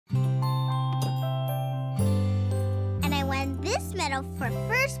this medal for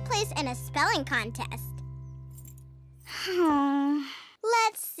first place in a spelling contest.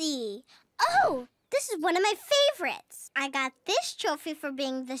 Let's see. Oh, this is one of my favorites. I got this trophy for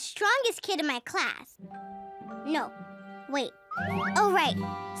being the strongest kid in my class. No, wait. Oh, right.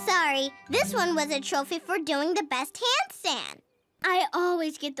 Sorry. This one was a trophy for doing the best handstand. I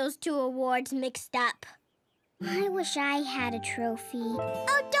always get those two awards mixed up. I wish I had a trophy.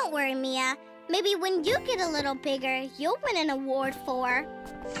 Oh, don't worry, Mia. Maybe when you get a little bigger, you'll win an award for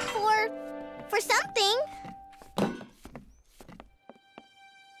something.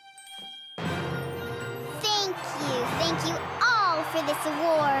 Thank you all for this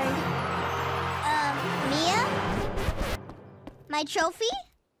award. Mia? My trophy?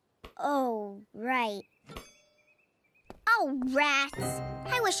 Oh, right. Oh, rats.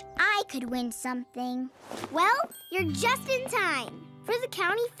 I wish I could win something. Well, you're just in time for the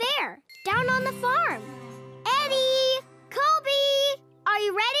county fair down on the farm. Eddie! Colby! Are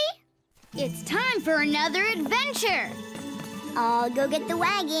you ready? It's time for another adventure. I'll go get the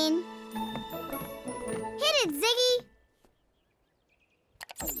wagon. Hit it, Ziggy!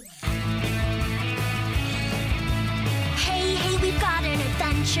 Hey, we've got an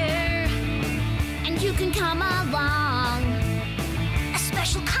adventure, and you can come along. A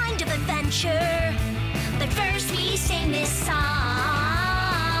special kind of adventure, but first we sing this song.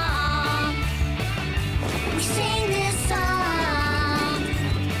 We sing this song.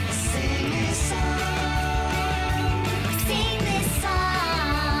 Sing this song. We sing this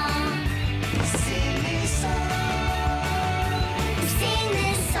song. Sing this song. We sing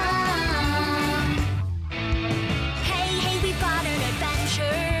this song. Hey, we've got an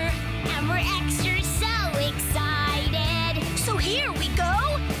adventure, and we're extra so excited. So here we go,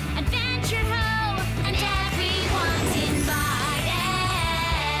 Adventure Ho, and everyone's invited.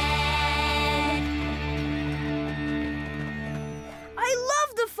 I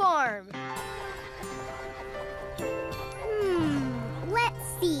love the farm! Let's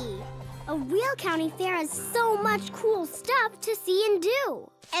see. A real county fair has so much cool stuff to see and do.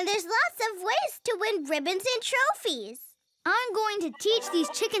 And there's lots of ways to win ribbons and trophies. I'm going to teach these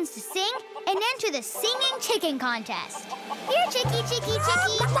chickens to sing and enter the singing chicken contest. Here, Chicky, Chicky,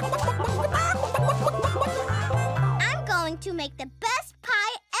 Chicky. I'm going to make the best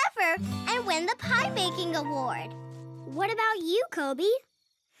pie ever and win the pie making award. What about you, Kobe?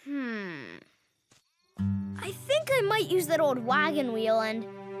 I think I might use that old wagon wheel and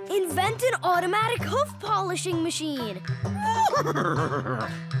invent an automatic hoof polishing machine.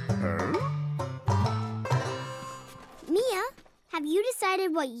 Mia, have you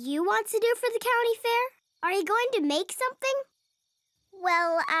decided what you want to do for the county fair? Are you going to make something?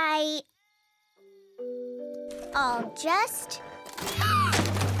 Well, I'll just...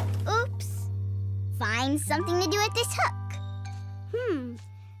 Oops. Find something to do with this hook.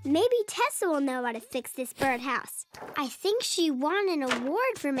 Maybe Tessa will know how to fix this birdhouse. I think she won an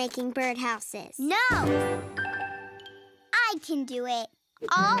award for making birdhouses. No! I can do it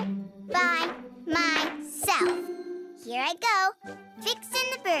all by myself. Here I go,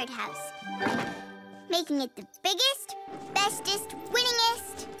 fixing the birdhouse. Making it the biggest, bestest,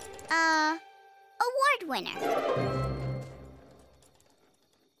 winningest, award winner.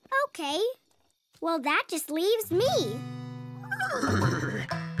 Okay, well that just leaves me.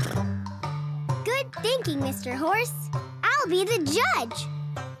 Good thinking, Mr. Horse. I'll be the judge.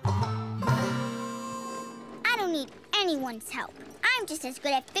 I don't need anyone's help. I'm just as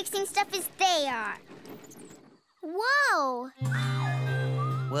good at fixing stuff as they are. Whoa!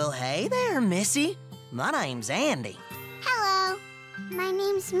 Well, hey there, Missy. My name's Andy. Hello. My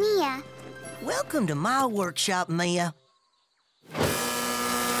name's Mia. Welcome to my workshop, Mia.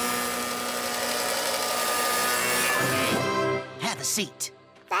 Have a seat.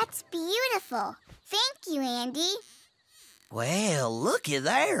 That's beautiful. Thank you, Andy. Well, looky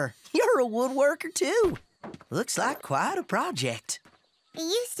there. You're a woodworker, too. Looks like quite a project. It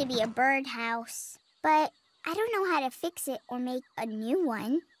used to be a birdhouse, but I don't know how to fix it or make a new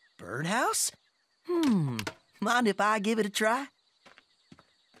one. Birdhouse? Mind if I give it a try?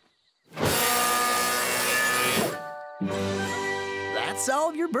 That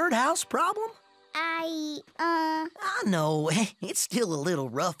solve your birdhouse problem? I know. It's still a little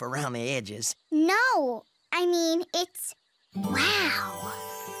rough around the edges. No. I mean, it's... Wow.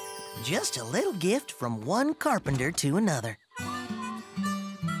 Just a little gift from one carpenter to another.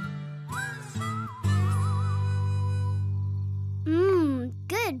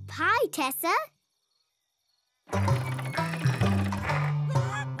 Good pie, Tessa.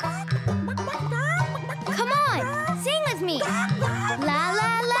 Come on, sing with me. La,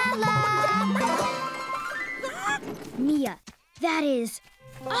 la, la, la. Mia, That is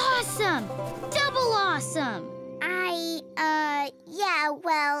awesome! Double awesome! Yeah,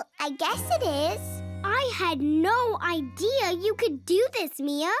 well, I guess it is. I had no idea you could do this,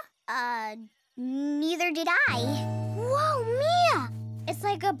 Mia. Neither did I. Whoa, Mia! It's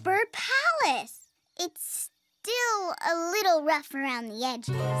like a bird palace. It's still a little rough around the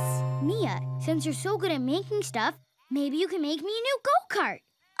edges. Mia, since you're so good at making stuff, maybe you can make me a new go-kart.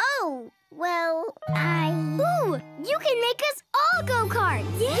 Oh, well, Ooh, you can make us all go-karts.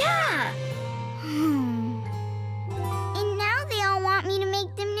 Yeah! And now they all want me to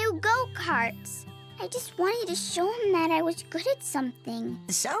make them new go-karts. I just wanted to show them that I was good at something.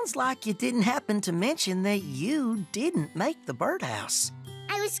 It sounds like you didn't happen to mention that you didn't make the birdhouse.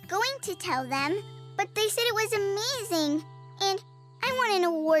 I was going to tell them, but they said it was amazing. And I want an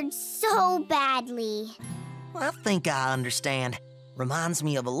award so badly. I think I understand. Reminds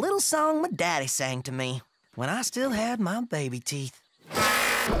me of a little song my daddy sang to me when I still had my baby teeth.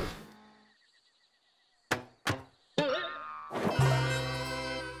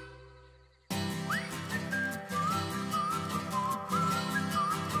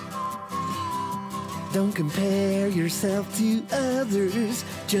 Don't compare yourself to others,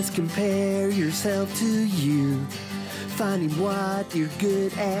 just compare yourself to you. Finding what you're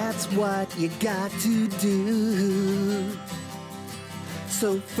good at's what you got to do.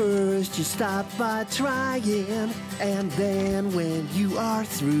 So first you stop by trying, and then when you are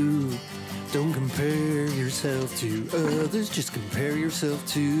through, don't compare yourself to others, just compare yourself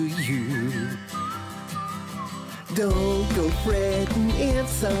to you. Don't go fretting if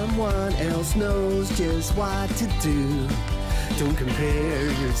someone else knows just what to do. Don't compare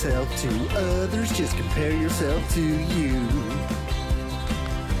yourself to others, just compare yourself to you.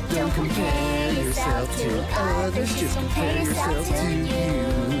 Don't compare yourself to others, just compare yourself to you.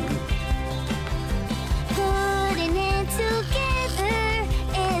 Putting it together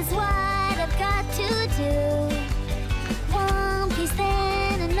is what I've got to do. One piece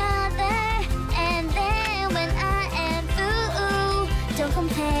then another, and then when I am through, don't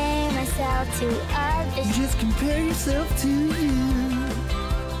compare myself to others. Just compare yourself to you.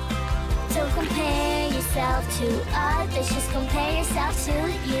 Don't compare yourself to others, just compare yourself to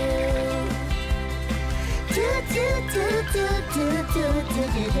you. Do, do, do, do, do, do, do,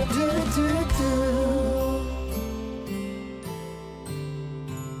 do, do, do.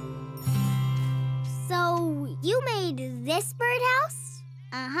 So, you made this birdhouse?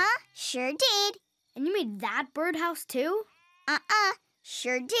 Uh-huh, sure did. And you made that birdhouse too?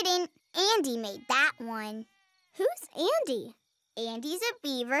 Sure didn't. Andy made that one. Who's Andy? Andy's a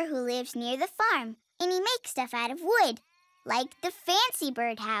beaver who lives near the farm, and he makes stuff out of wood, like the fancy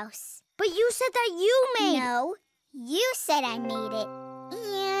birdhouse. But you said that you made No, you said I made it.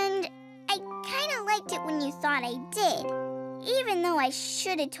 And I kind of liked it when you thought I did, even though I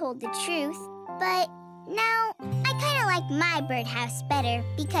should have told the truth. But now I kind of like my birdhouse better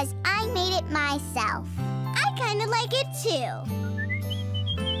because I made it myself. I kind of like it too.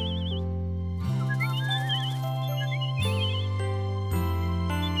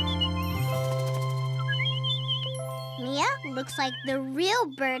 Mia, looks like the real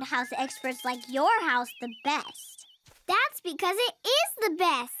birdhouse experts like your house the best. That's because it is the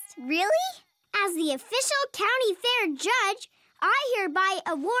best. Really? As the official county fair judge, I hereby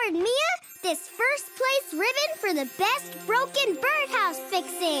award Mia this first place ribbon for the best broken birdhouse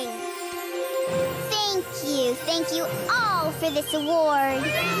fixing. Thank you all for this award.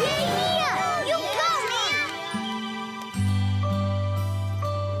 Yay, Mia! You go, Mia!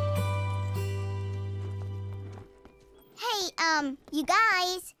 Hey, you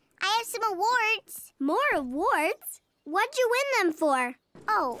guys, I have some awards. More awards? What'd you win them for?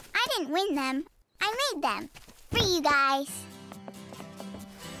 Oh, I didn't win them. I made them for you guys.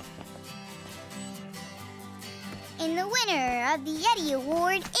 And the winner of the Eddie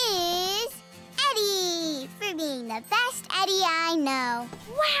Award is Eddie for being the best Eddie I know.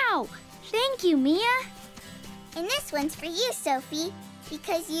 Wow! Thank you, Mia. And this one's for you, Sophie,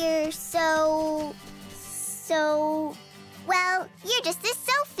 because you're well, you're just the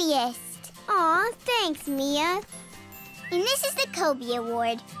Sophiest. Aw, thanks, Mia. And this is the Kobe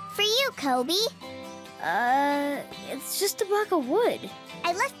Award for you, Kobe. It's just a block of wood.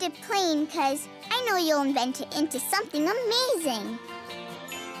 I left it plain because I know you'll invent it into something amazing.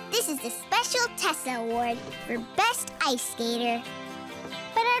 This is the Special Tessa Award for Best Ice Skater.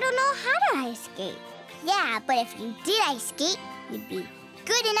 But I don't know how to ice skate. Yeah, but if you did ice skate, you'd be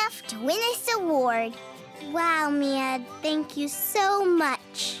good enough to win this award. Wow, Mia, thank you so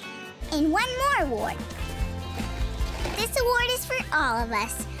much. And one more award. This award is for all of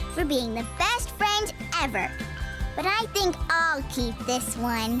us for being the best friends ever. but I think I'll keep this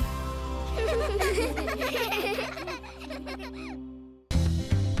one.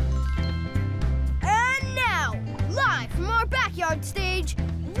 And now, live from our backyard stage,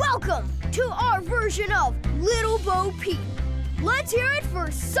 welcome to our version of Little Bo Peep. Let's hear it for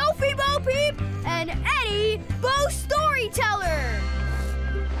Sophie Bo Peep and Eddie Bo Storyteller.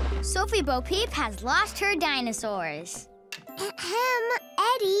 Sophie Bo Peep has lost her dinosaurs.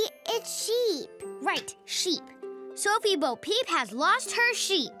 Eddie, it's sheep. Right, sheep. Sophie Bo Peep has lost her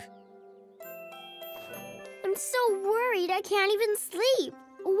sheep. I'm so worried I can't even sleep.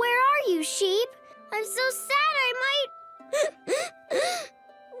 Where are you, sheep? I'm so sad I might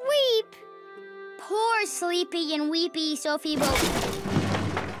weep. Poor sleepy and weepy Sophie Bo Peep.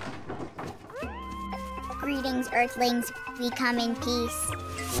 Greetings, Earthlings. We come in peace.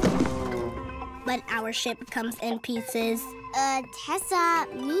 But our ship comes in pieces. Tessa,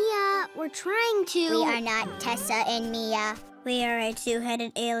 Mia, we're trying to... We are not Tessa and Mia. We are a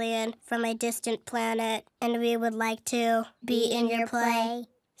two-headed alien from a distant planet, and we would like to be in your play.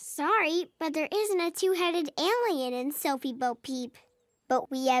 Sorry, but there isn't a two-headed alien in Sophie Bo Peep. But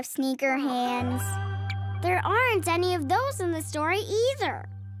we have sneaker hands. There aren't any of those in the story either.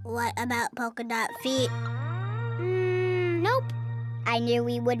 What about polka dot feet? Nope. I knew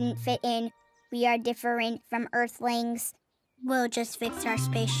we wouldn't fit in. We are different from Earthlings. We'll just fix our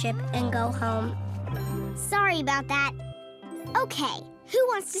spaceship and go home. Sorry about that. Okay, who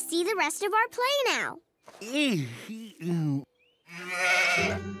wants to see the rest of our play now?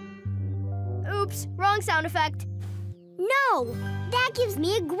 Oops, wrong sound effect. No, that gives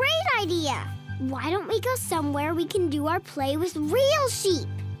me a great idea. Why don't we go somewhere we can do our play with real sheep?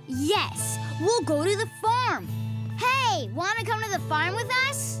 Yes, we'll go to the farm. Hey, want to come to the farm with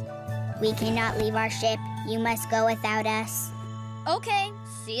us? We cannot leave our ship. You must go without us. Okay,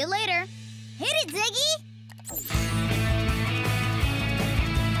 see you later. Hit it, Ziggy!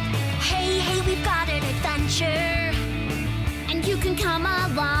 Hey, we've got an adventure, and you can come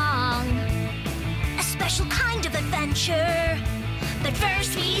along. A special kind of adventure, but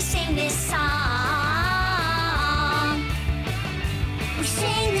first we sing this song. We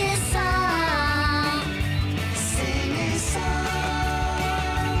sing this song. Sing this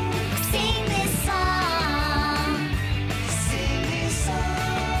song. Sing this song. Sing this song.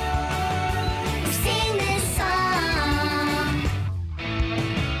 We sing this song.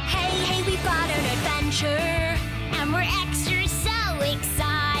 Hey, we've got an adventure, and we're extra so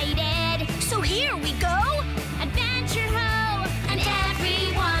excited. So here we go, adventure ho, and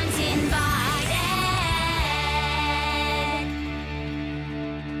everyone's invited.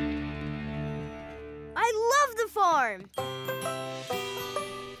 I love the farm.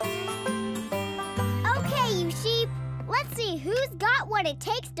 Okay, you sheep. Let's see who's got what it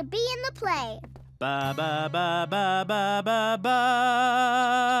takes to be in the play. Ba ba ba ba ba ba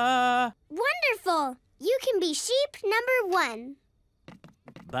ba. Wonderful. You can be sheep number 1.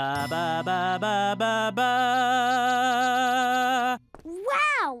 Ba ba ba ba ba ba.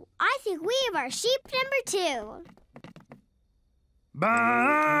 Wow, I think we have our sheep number 2. Ba.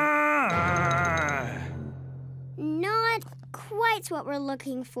 Not quite what we're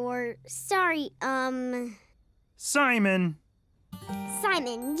looking for. Sorry, Simon.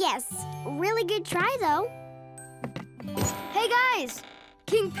 Simon, yes. Really good try, though. Hey guys,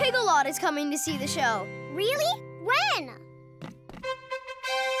 King Pig-a-Lot is coming to see the show. Really? When?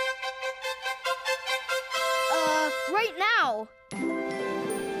 Right now.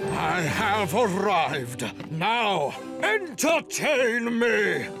 I have arrived. Now, entertain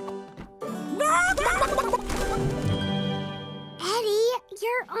me! Eddie,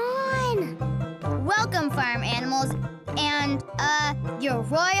 you're on. Welcome, farm animals, and, your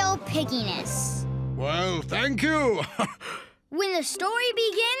royal pigginess. Well, thank you. When the story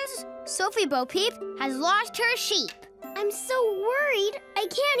begins, Sophie Bo Peep has lost her sheep. I'm so worried I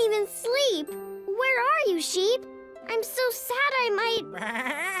can't even sleep. Where are you, sheep? I'm so sad I might...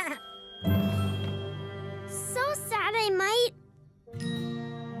 So sad I might...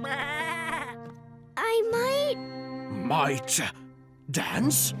 Might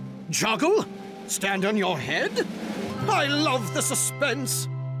dance? Juggle? Stand on your head? I love the suspense.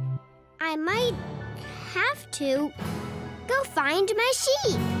 I might have to go find my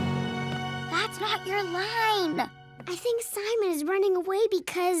sheep. That's not your line. I think Simon is running away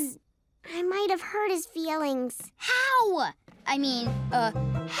because I might have hurt his feelings. How? I mean,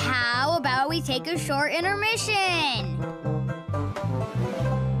 how about we take a short intermission?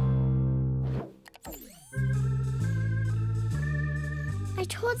 I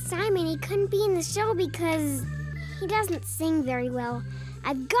told Simon he couldn't be in the show because he doesn't sing very well.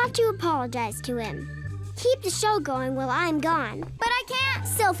 I've got to apologize to him. keep the show going while I'm gone. But I can't.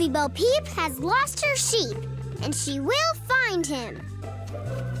 Sophie Bo Peep has lost her sheep, and she will find him.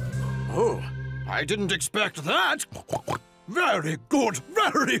 Oh, I didn't expect that. Very good,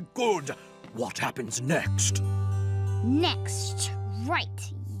 very good. What happens next? Next.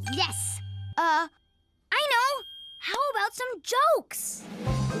 Right. Yes. I know. How about some jokes?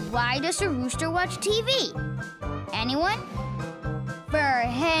 Why does a rooster watch TV? Anyone? For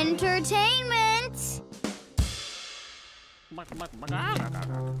entertainment.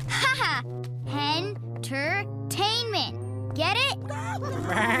 Haha. Entertainment. Get it?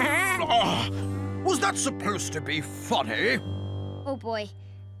 Oh, was that supposed to be funny? Oh boy,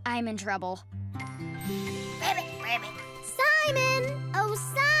 I'm in trouble. Simon! Oh,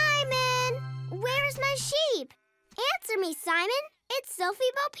 Simon! Where's my sheep? Answer me, Simon. It's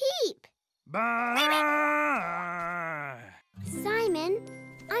Sophie Bo Peep. Simon,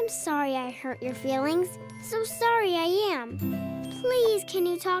 I'm sorry I hurt your feelings. So sorry I am. Please, can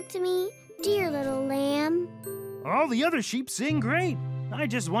you talk to me, dear little lamb? All the other sheep sing great. I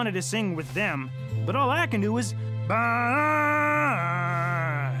just wanted to sing with them, but all I can do is baa.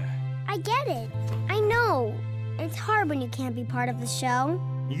 I get it. I know. It's hard when you can't be part of the show.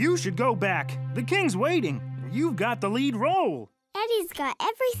 You should go back. The king's waiting. You've got the lead role. Eddie's got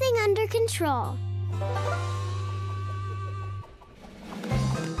everything under control.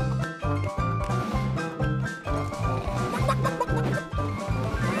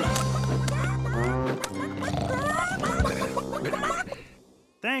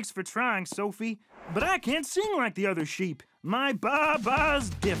 Thanks for trying, Sophie, but I can't sing like the other sheep. My ba-ba's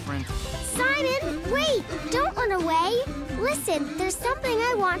different. Simon, wait! Don't run away! Listen, there's something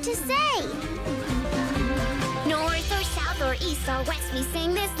I want to say. North or south or east or west, we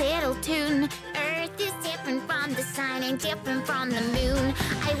sing this little tune. Earth is different from the sun and different from the moon.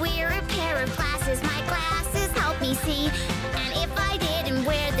 I wear a pair of glasses, my glasses help me see. And if I didn't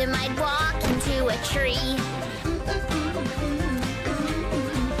wear them, I'd walk into a tree.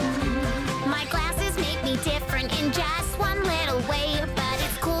 My glasses make me different in just one little way. But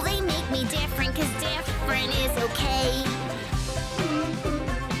it's cool they make me different, 'cause different is okay.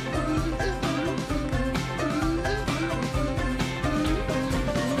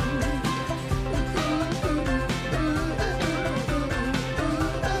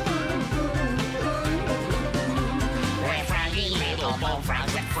 We're froggy little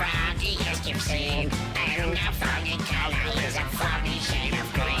bullfrogs with froggiest you've seen. And our froggy color is a froggy shade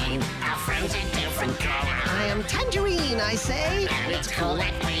of green. Our friends are different color. I am tangerine, I say. And it's cool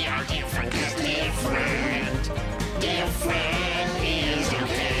that we are different, 'cause different is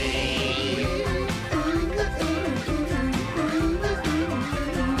okay.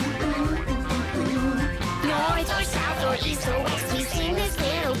 North or south or east or west, we sing this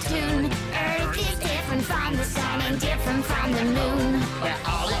little tune. Earth is different from the sun and different from the moon. We're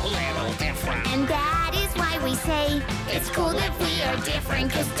all a little different. And that is why we say it's cool that we are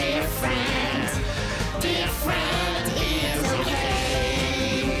different, 'cause different is okay.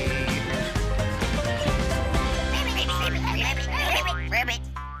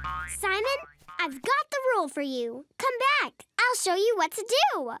 Simon, I've got the rule for you. Come back. I'll show you what to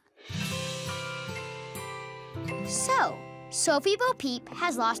do. So, Sophie Bo Peep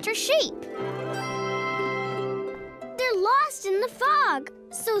has lost her sheep. They're lost in the fog.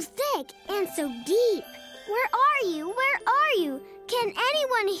 So thick and so deep. Where are you? Where are you? Can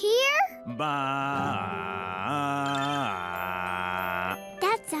anyone hear? Ba.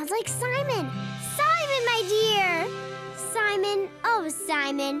 That sounds like Simon. Simon, my dear. Simon, oh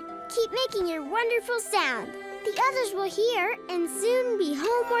Simon, keep making your wonderful sound. The others will hear and soon be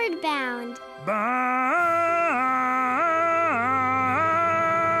homeward bound. Ba.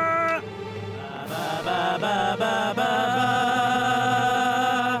 Ba ba ba ba ba.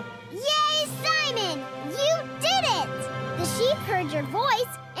 Yay, Simon! You did it! The sheep heard your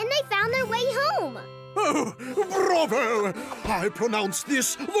voice and they found their way home. Oh, bravo! I pronounce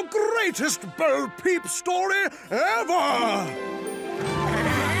this the greatest Bo Peep story ever!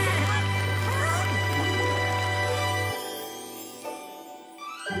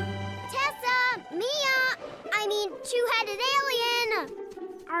 Tessa! Mia! Two-headed alien!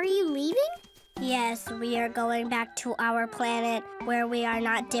 Are you leaving? Yes, we are going back to our planet where we are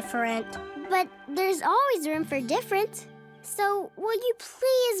not different. But there's always room for difference. So, will you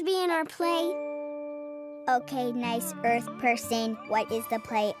please be in our play? Okay, nice Earth person, what is the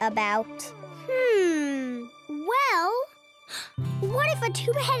play about? Well, what if a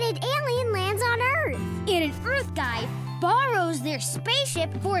two-headed alien lands on Earth? And an Earth guy borrows their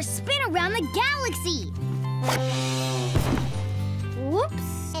spaceship for a spin around the galaxy.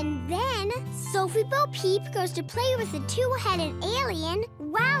 Whoops! And then Sophie Bo Peep goes to play with a two-headed alien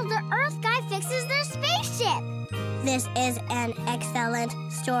while the Earth guy fixes their spaceship. This is an excellent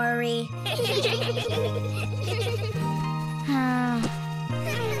story.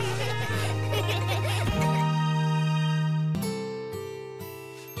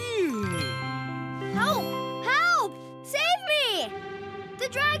 Help! Help! Save me! The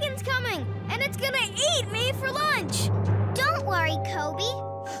dragon's coming, and it's gonna eat me for lunch. Don't worry, Kobe.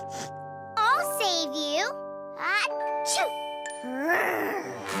 I'll save you. Achoo!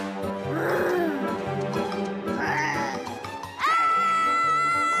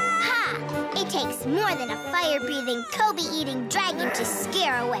 Ha! It takes more than a fire-breathing, Kobe-eating dragon to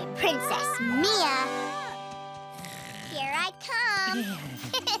scare away Princess Mia. Here I come.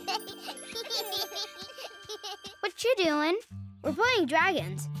 What you doing? We're playing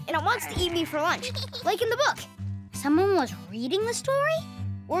dragons, and it wants to eat me for lunch, like in the book. Someone was reading the story?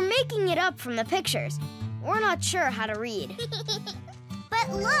 We're making it up from the pictures. We're not sure how to read. But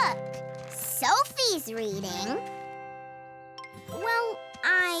look, Sophie's reading. Well,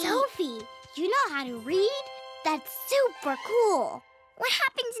 Sophie, you know how to read? That's super cool. What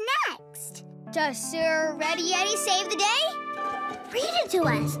happens next? Does Sir Ready Eddie save the day? Read it to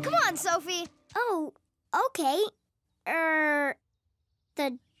us. Come on, Sophie. Oh, okay.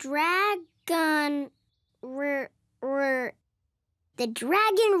 The dragon... The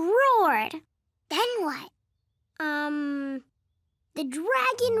dragon roared. Then what? The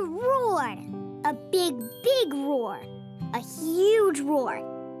dragon roared. A big, big roar. A huge roar.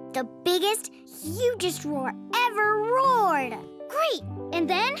 The biggest, hugest roar ever roared. Great. And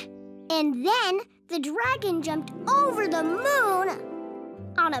then? And then the dragon jumped over the moon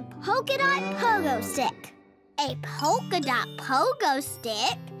on a polka dot pogo stick. A polka dot pogo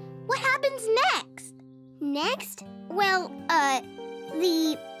stick? What happens next? Next? Well, I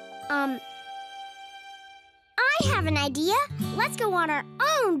have an idea. Let's go on our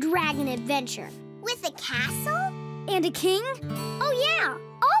own dragon adventure. With a castle? And a king? Oh, yeah.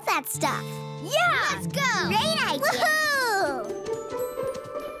 All that stuff. Yeah! Let's go! Great idea.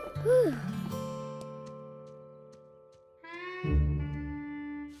 Woohoo!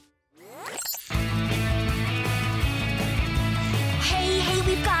 Hey,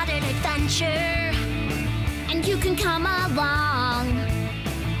 we've got an adventure, and you can come along.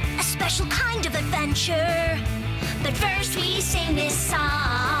 A special kind of adventure, but first we sing this song.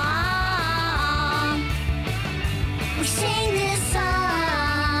 We sing this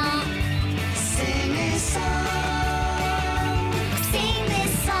song. Sing this song. Sing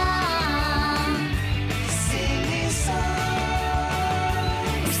this song. Sing this song.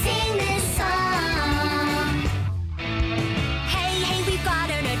 We sing this song. Hey, we've got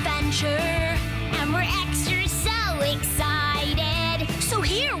an adventure, and we're extra so excited. So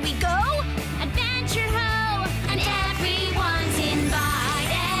here we go, adventure ho, and everyone's invited.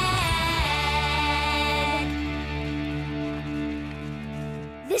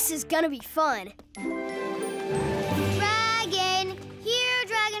 This is gonna be fun. Dragon! Here,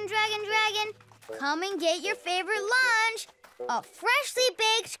 dragon, dragon, dragon. Come and get your favorite lunch. A freshly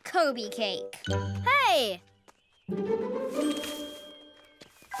baked Kobe cake. Hey!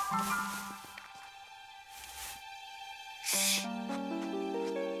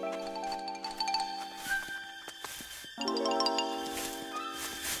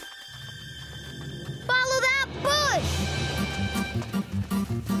 Follow that bush!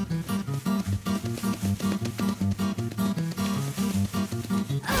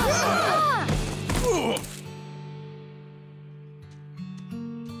 Ah!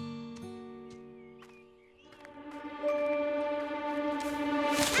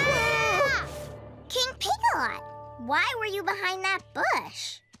 King Pig-a-Lot, why were you behind that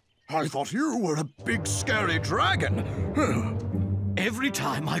bush? I thought you were a big, scary dragon. Every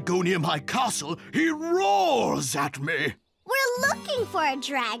time I go near my castle, he roars at me. We're looking for a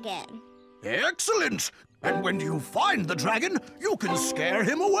dragon. Excellent! And when you find the dragon, you can scare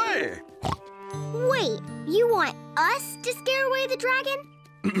him away. Wait, you want us to scare away the dragon?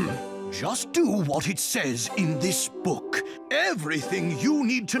 Just do what it says in this book. Everything you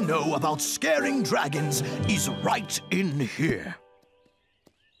need to know about scaring dragons is right in here.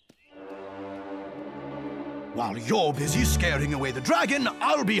 While you're busy scaring away the dragon,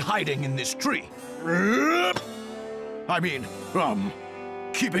 I'll be hiding in this tree. I mean,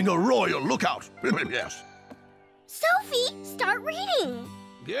 keeping a royal lookout. Yes. Sophie, start reading.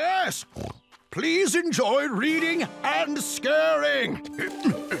 Yes. Please enjoy reading and scaring.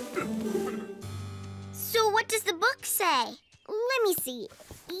 So what does the book say? Let me see.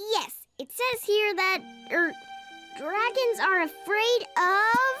 Yes, it says here that, dragons are afraid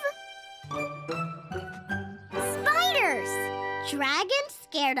of... dragons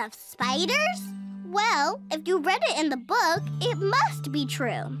scared of spiders? Well, if you read it in the book, it must be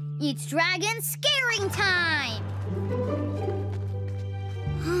true. It's dragon scaring time!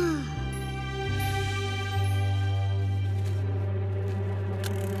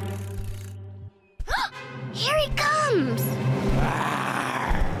 Here he comes!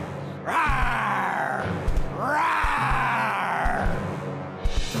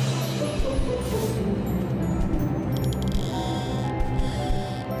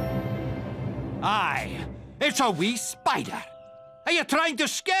 Aye, it's a wee spider. Are you trying to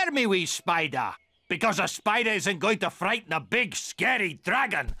scare me, wee spider? Because a spider isn't going to frighten a big, scary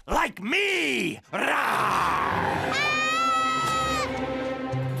dragon like me! Rawr!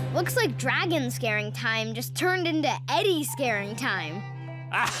 Looks like dragon scaring time just turned into Eddie scaring time.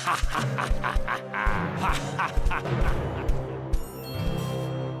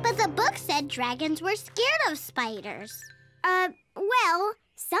 But the book said dragons were scared of spiders. Well,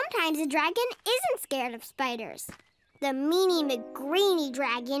 sometimes a dragon isn't scared of spiders. The meanie McGreeny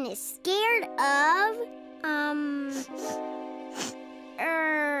dragon is scared of,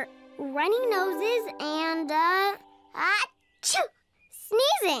 runny noses and, achoo!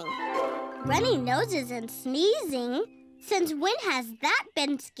 Sneezing. Runny noses and sneezing? Since when has that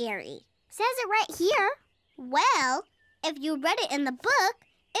been scary? Says it right here. Well, if you read it in the book,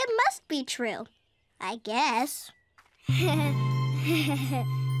 it must be true. I guess.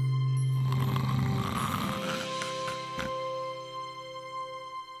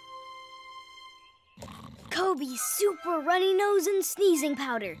 Kobe's super runny nose and sneezing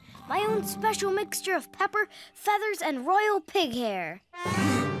powder. My own special mixture of pepper, feathers, and royal pig hair.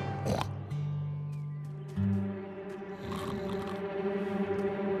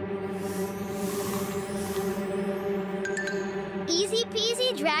 Easy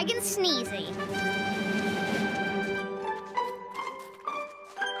peasy dragon sneezy.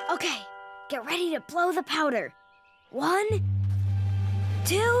 Okay, get ready to blow the powder. 1,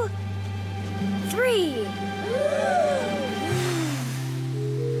 2, 3.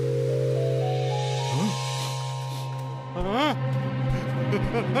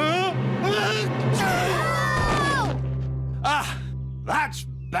 Ah, that's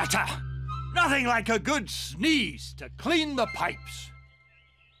better. Nothing like a good sneeze to clean the pipes.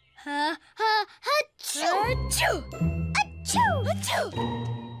 Achoo! Achoo! Achoo!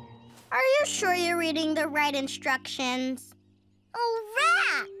 Are you sure you're reading the right instructions? Oh,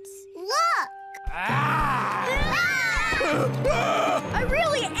 rats! Look! I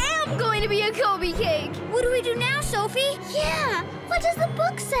really am going to be a Kobe cake. What do we do now, Sophie? Yeah! What does the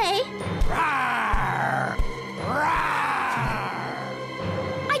book say? Rawr!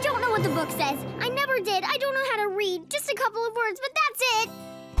 I don't know what the book says. I never did. I don't know how to read. Just a couple of words, but that's it.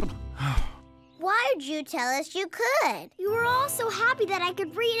 Why'd you tell us you could? You were all so happy that I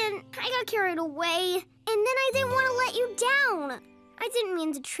could read, and I got carried away. And then I didn't want to let you down. I didn't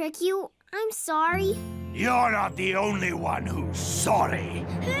mean to trick you. I'm sorry. You're not the only one who's sorry.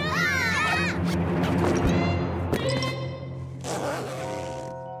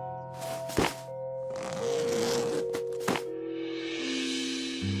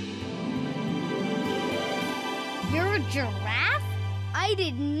 You're a giraffe? I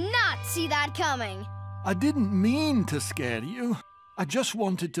did not see that coming. I didn't mean to scare you. I just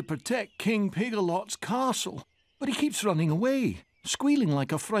wanted to protect King Pig-a-Lot's castle. But he keeps running away, squealing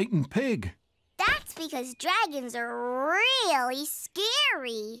like a frightened pig. That's because dragons are really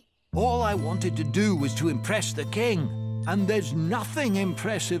scary. All I wanted to do was to impress the king. And there's nothing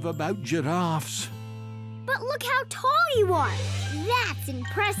impressive about giraffes. But look how tall you are. That's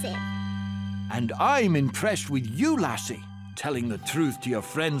impressive. And I'm impressed with you, lassie. Telling the truth to your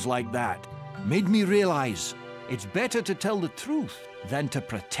friends like that made me realize it's better to tell the truth than to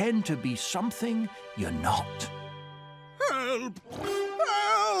pretend to be something you're not. Help!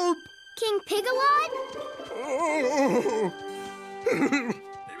 Help! King Pig-a-Lot? Oh.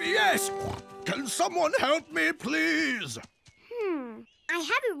 Yes! Can someone help me, please? I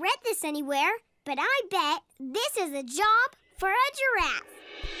haven't read this anywhere, but I bet this is a job for a giraffe.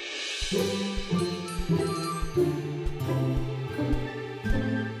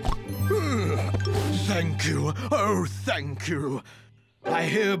 Thank you. Oh, thank you. I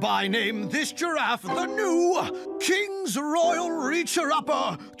hereby name this giraffe the new King's Royal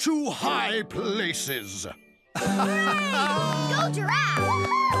Reacher-Upper to high places. Go giraffe!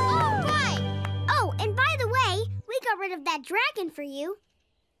 All right! Oh, and by the way, we got rid of that dragon for you.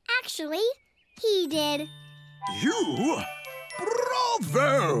 Actually, he did. You?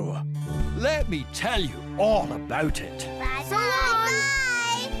 Bravo! Let me tell you all about it. Bye, so long!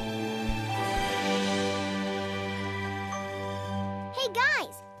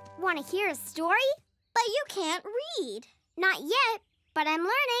 Want to hear a story? But you can't read. Not yet, but I'm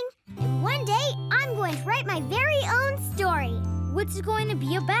learning. And one day, I'm going to write my very own story. What's it going to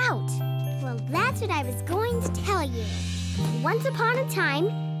be about? Well, that's what I was going to tell you. Once upon a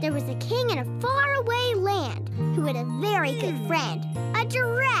time, there was a king in a faraway land who had a very good friend, a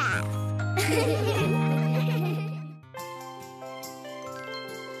giraffe.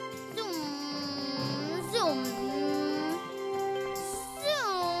 Zoom, zoom, zoom.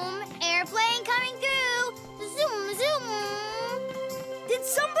 Airplane coming through. Zoom, zoom. Did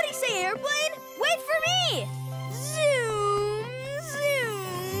somebody say airplane? Wait for me! Zoom, zoom,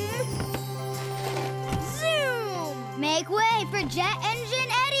 zoom! Make way for jet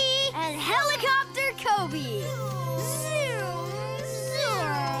engine Eddie And helicopter Kobe! Zoom, zoom,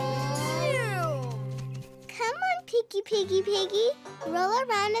 zoom! Come on, Piggy, Piggy, Piggy. Roll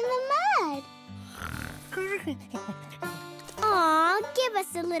around in the mud. Aw, give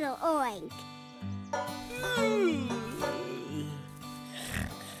us a little oink.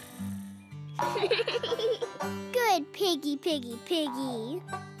 Good Piggy, Piggy, Piggy.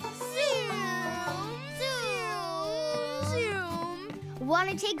 Want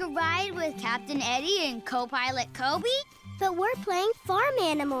to take a ride with Captain Eddie and co-pilot Kobe? But we're playing farm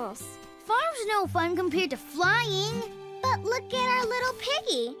animals. Farm's no fun compared to flying. But look at our little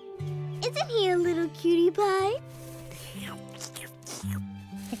piggy. Isn't he a little cutie pie?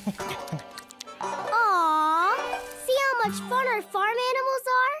 Aw, see how much fun our farm animals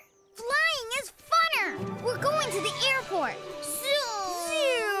are? Flying is funner. We're going to the airport.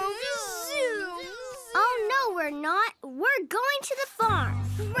 Zoom, zoom. Oh, no, we're not. We're going to the farm.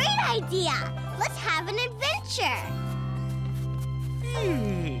 Great idea. Let's have an adventure.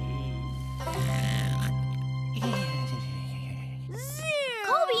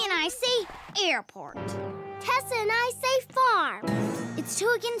 Kobe and I say airport. Tessa and I say farm. It's 2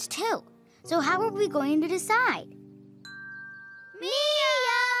 against 2. So how are we going to decide? Mia!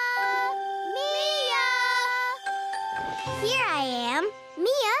 Here I am.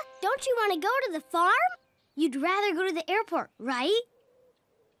 Mia, don't you want to go to the farm? You'd rather go to the airport, right?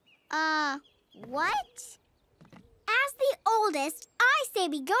 What? As the oldest, I say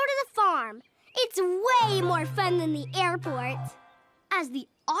we go to the farm. It's way more fun than the airport. As the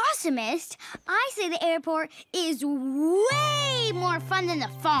awesomest, I say the airport is way more fun than the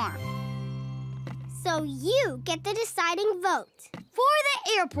farm. So you get the deciding vote. For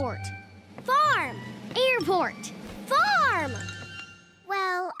the airport. Farm! Airport. Farm!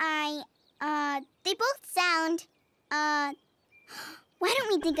 Well, they both sound, why don't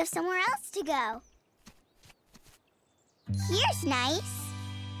we think of somewhere else to go? Here's nice.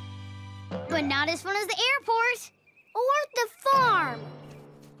 But not as fun as the airport. Or the farm.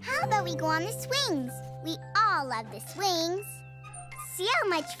 How about we go on the swings? We all love the swings. See how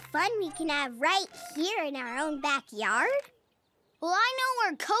much fun we can have right here in our own backyard? Well, I know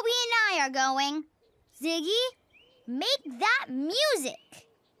where Kobe and I are going. Ziggy, make that music.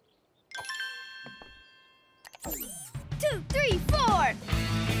 2, 3, 4.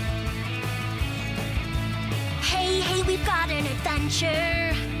 Hey, hey, we've got an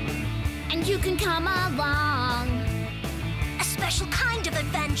adventure, and you can come along. A special kind of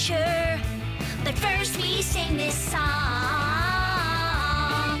adventure, but first we sing this song.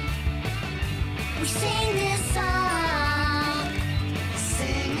 We sing this song.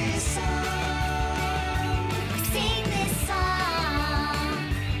 Sing this song. We sing this song.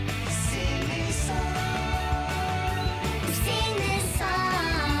 Sing this song. We sing this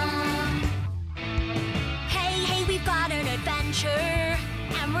song. Hey, hey, we've got an adventure,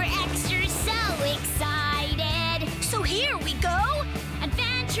 and we're extra so excited. So here we go,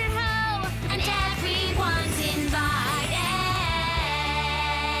 adventure ho, and everyone's invited.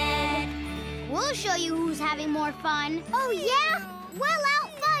 We'll show you who's having more fun. Oh, yeah? We'll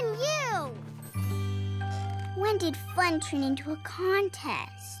outfun you. When did fun turn into a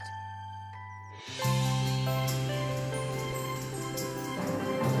contest?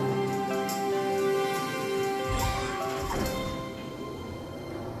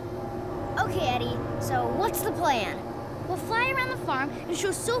 Okay, Eddie, so what's the plan? We'll fly around the farm and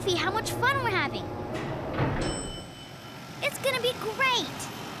show Sophie how much fun we're having. It's gonna be great!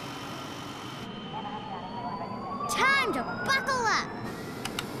 Time to buckle up!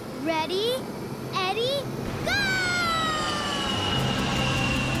 Ready, Eddie, go!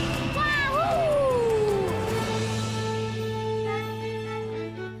 Wahoo!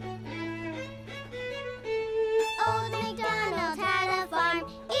 Old MacDonald had a farm,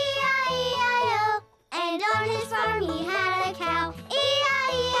 E-I-E-I-O. And on his farm he had a cow,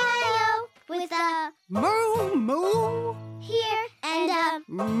 E-I-E-I-O. With a Moo, moo. here and a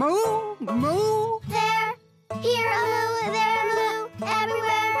Moo, moo. There, here a moo, there a moo,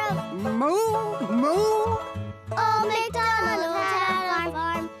 everywhere a Moo, moo. Old MacDonald had a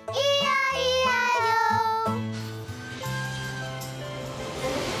farm, E-I-E-I-O.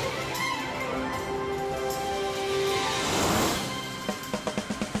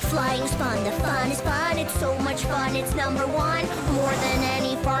 Flying's fun, the fun is fun, it's so much fun, it's number one. More than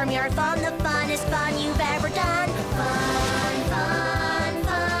any farmyard fun, the funnest fun you've ever done. Fun, fun, fun,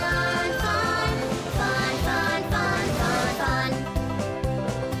 fun, fun, fun, fun, fun, fun.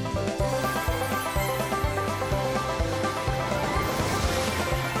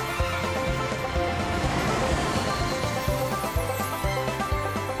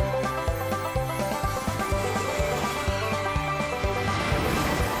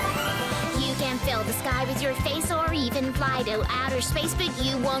 You can fill the sky with your face or even fly to outer space, but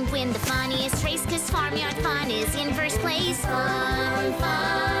you won't win the funniest race, 'cause farmyard fun is in first place. Fun,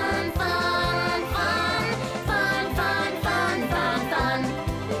 fun, fun, fun, fun, fun, fun, fun, fun.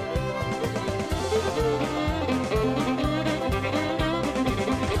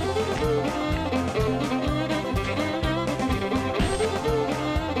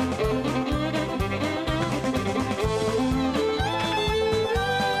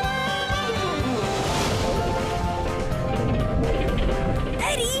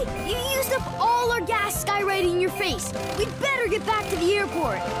 Eddie, you used up all our gas skywriting in your face. We'd better get back to the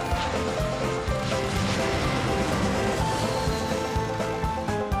airport.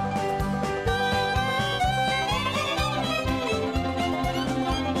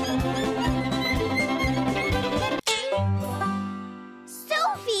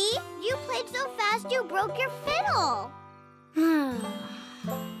 Sophie, you played so fast you broke your fiddle.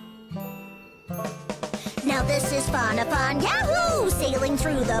 Now this is fun, yahoo! Sailing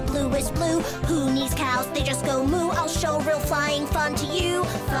through the bluest blue. Who needs cows? They just go moo. I'll show real flying fun to you.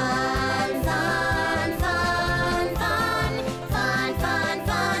 Fun, fun, fun, fun, fun, fun,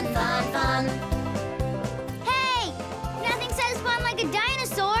 fun, fun, fun. Hey! Nothing says fun like a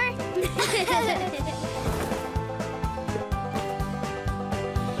dinosaur.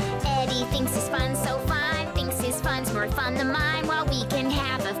 Eddie thinks his fun's so fun, thinks his fun's more fun than mine. While we can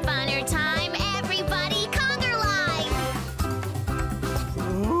have a funner time, everybody conquer life!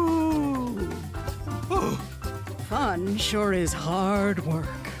 Ooh. Fun sure is hard work.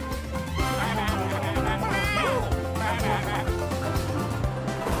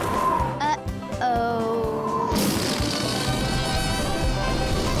 Uh-oh.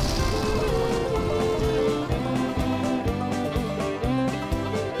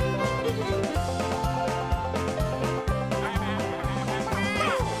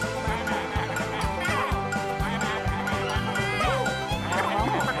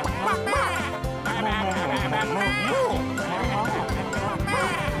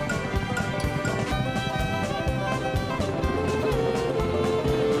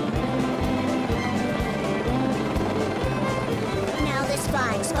 Now this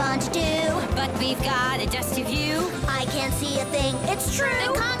flying's fun to do. But we've got a dusty view. I can't see a thing, it's true.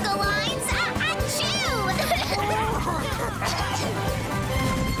 The conga lines,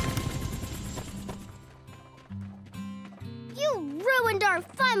 You ruined our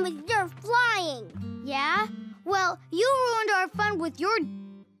fun with your flying. Yeah? Well, you ruined our fun with your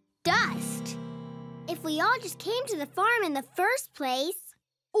dust. If we all just came to the farm in the first place.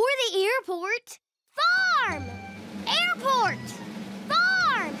 Or the airport. Farm! Airport!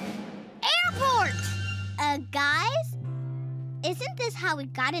 Farm! Airport! Guys? Isn't this how we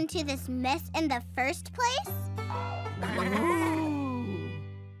got into this mess in the first place?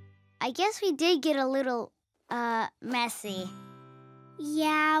 I guess we did get a little, messy.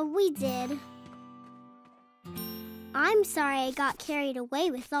 Yeah, we did. I'm sorry I got carried away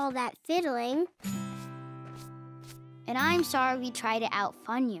with all that fiddling. And I'm sorry we tried to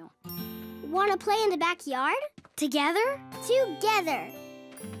outfun you. Want to play in the backyard? Together? Together.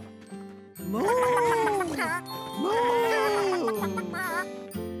 Moo! Moo!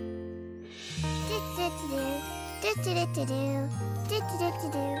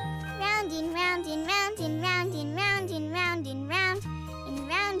 Round and round and round and round and round and round and round. And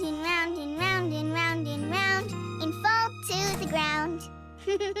round and round and round and round and round. And fall to the ground.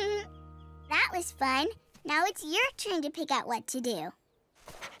 That was fun. Now it's your turn to pick out what to do.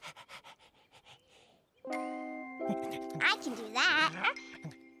 I can do that.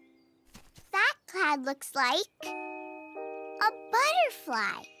 That cloud looks like a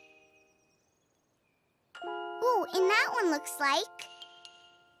butterfly. Ooh, and that one looks like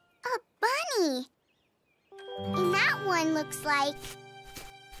a bunny. And that one looks like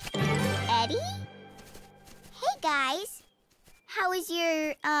Eddie? Hey, guys. How was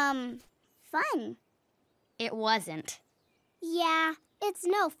your, fun? It wasn't. Yeah, it's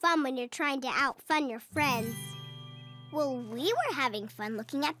no fun when you're trying to outfun your friends. Well, we were having fun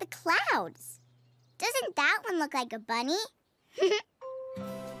looking at the clouds. Doesn't that one look like a bunny?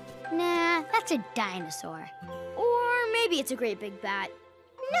 Nah, that's a dinosaur. Or maybe it's a great big bat.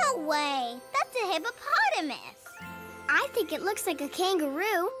 No way! That's a hippopotamus! I think it looks like a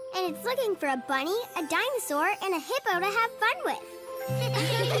kangaroo, and it's looking for a bunny, a dinosaur, and a hippo to have fun with.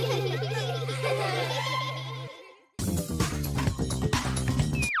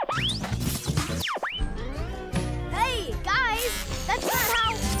 Hey, guys! That's not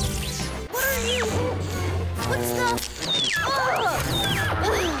how... What are you... What's the...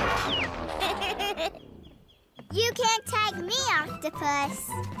 You can't tag me, octopus.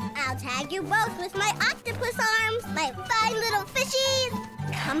 I'll tag you both with my octopus arms, my fine little fishies.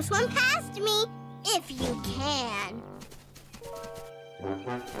 Come swim past me, if you can.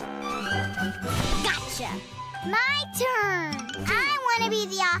 Gotcha. My turn. I want to be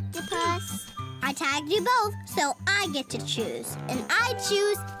the octopus. I tagged you both, so I get to choose. And I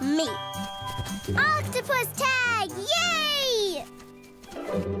choose me. Octopus tag! Yay!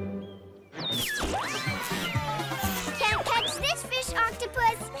 Can't catch this fish,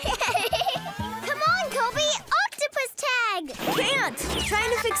 octopus. Come on, Kobe. Octopus tag. Can't!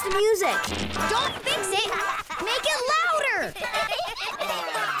 Trying to fix the music. Don't fix it! Make it louder!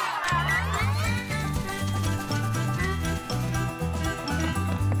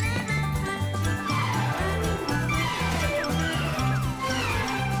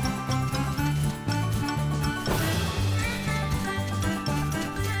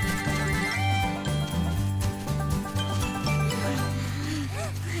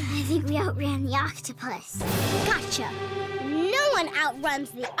 I think we outran the octopus. Gotcha. No one outruns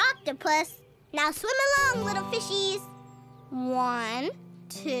the octopus. Now swim along, little fishies. 1,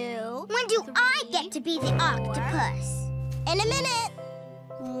 2. When do I get to be the octopus? In a minute.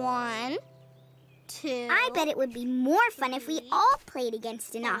 1, 2. I bet it would be more fun if we all played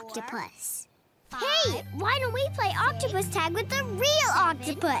against an octopus. Hey, why don't we play octopus tag with the real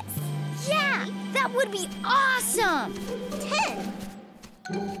octopus? Yeah, that would be awesome! 10.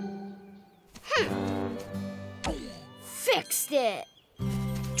 Fixed it!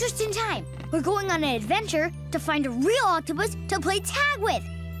 Just in time. We're going on an adventure to find a real octopus to play tag with.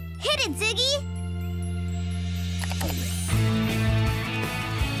 Hit it, Ziggy!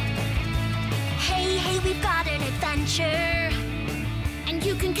 Hey, hey, we've got an adventure, and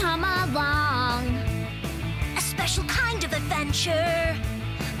you can come along. A special kind of adventure,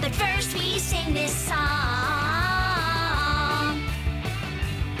 but first we sing this song.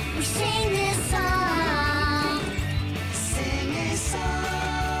 We sing this song. Sing this song.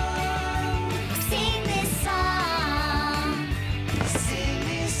 Sing this song. Sing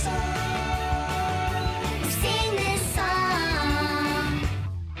this song. Sing this song.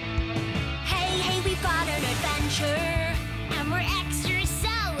 Hey, hey, we've got an adventure, and we're extra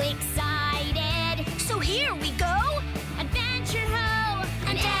so excited. So here we go, adventure ho,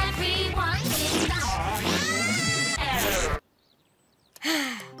 and everyone is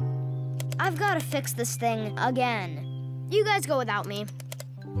I've got to fix this thing again. You guys go without me.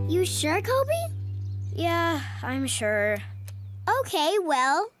 You sure, Kobe? Yeah, I'm sure. Okay,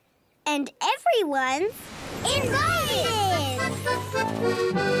 well, and everyone's invited!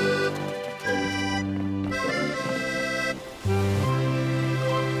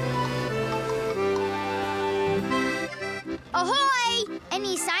 Ahoy!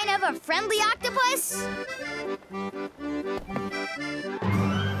 Any sign of a friendly octopus?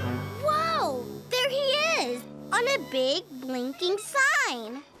 Whoa! There he is! On a big blinking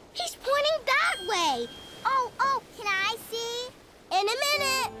sign. He's pointing that way. Oh, can I see? In a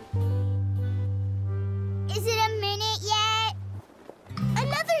minute. Is it a minute yet?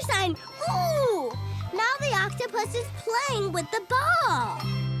 Another sign. Ooh! Now the octopus is playing with the ball.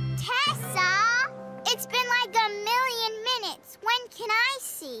 Tessa! It's been like a million minutes. When can I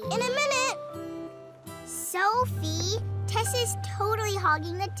see? In a minute. Sophie, Tessa's totally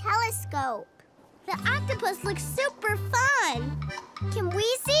hogging the telescope. The octopus looks super fun. Can we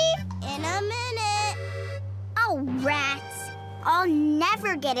see? In a minute. Oh, rats. I'll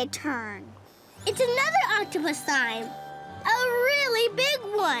never get a turn. It's another octopus sign. A really big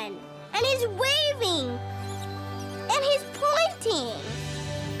one. And he's waving. And he's pointing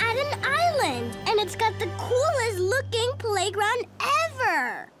at an island. And it's got the coolest looking playground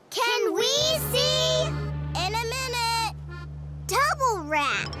ever. Can we see? In a minute. Double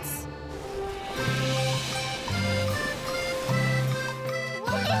rats.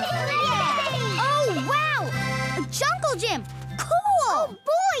 Oh, wow! A jungle gym! Cool!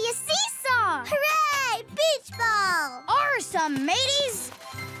 mateys!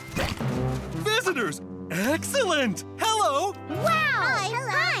 Visitors! Excellent! Hello! Wow!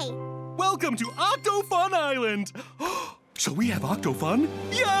 Hi! Welcome to Octo-Fun Island! Shall we have Octo-Fun?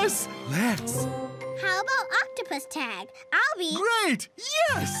 Yes! Let's! How about octopus tag? I'll be... Great!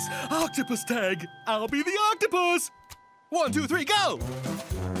 Yes! Octopus tag! I'll be the octopus! 1, 2, 3, go!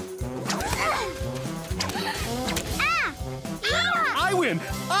 I win!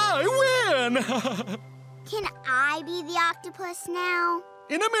 I win! Can I be the octopus now?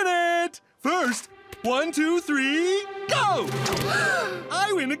 In a minute! First, 1, 2, 3, go!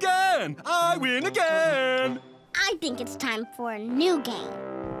 I win again! I win again! I think it's time for a new game.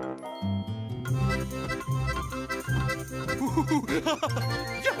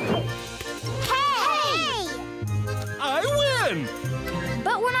 Hey! I win!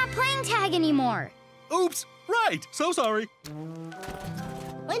 But we're not playing tag anymore. Oops, right, so sorry.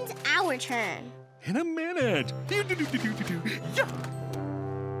 When's our turn? In a minute. Yeah.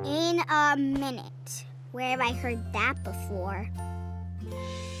 In a minute. Where have I heard that before?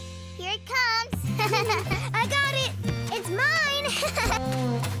 Here it comes. I got it. It's mine.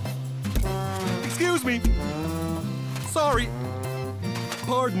 Excuse me. Sorry.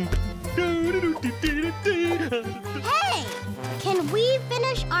 Pardon. Hey! Can we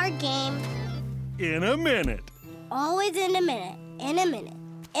finish our game? In a minute. Always in a minute. In a minute.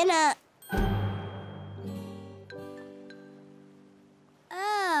 In a...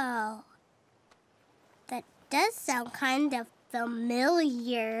 Oh. That does sound kind of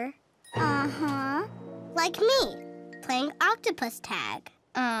familiar. Uh-huh. Like me, playing octopus tag.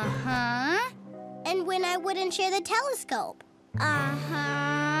 Uh-huh. And when I wouldn't share the telescope.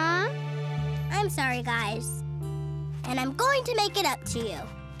 Uh-huh. I'm sorry, guys. And I'm going to make it up to you.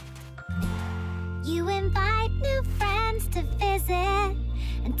 You invite new friends to visit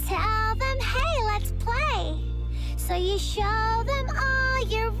and tell them, hey, let's play. So you show them all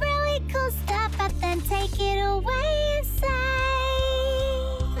your really cool stuff, but then take it away and say,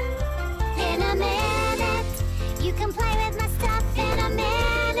 in a minute, you can play with my stuff in a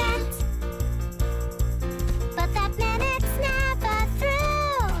minute. But that minute's never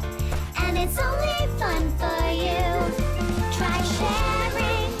through, and it's only fun for you. Try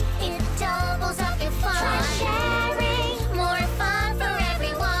sharing, it doubles up your fun. Try sharing, more fun for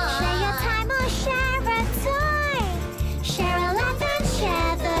everyone. Share your time or share a toy. Share a laugh and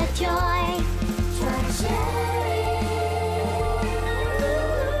share the joy. Try sharing.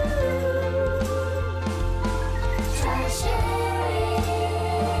 Try sharing.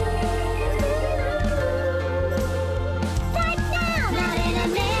 Right now, not in a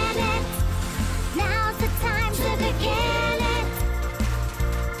minute. Now's the time to begin it.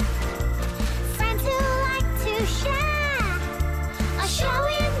 Friends who like to share are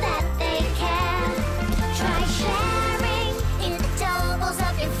showing that they care. Try sharing, it doubles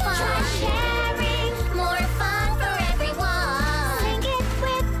up your fun. Try sharing, more fun for everyone. Sing it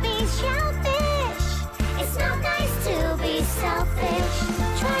with me, shellfish. It's not nice to be selfish.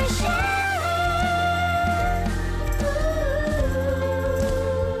 Try sharing.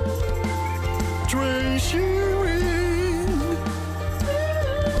 Try sharing.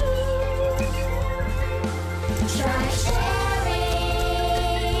 Try sharing.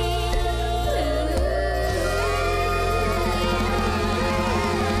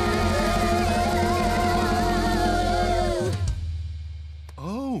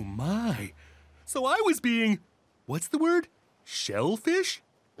 Oh, my. So I was being, what's the word? Shellfish?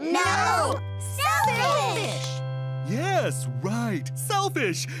 No! Selfish! Yes, right.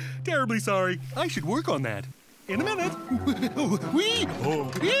 Selfish. Terribly sorry. I should work on that. In a minute. Wee!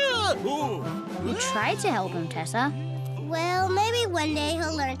 Oh, yeah! Oh. We tried to help him, Tessa. Well, maybe one day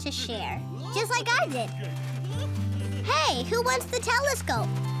he'll learn to share, just like I did. Hey, who wants the telescope?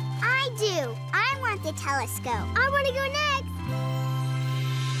 I do. I want the telescope. I want to go next.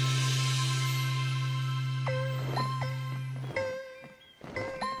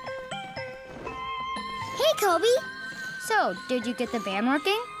 Hey, Kobe. So, did you get the band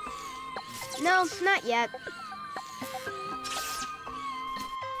working? No, not yet.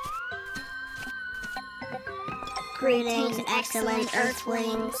 Greetings, excellent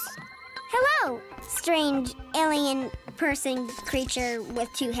Earthlings. Hello, strange alien person creature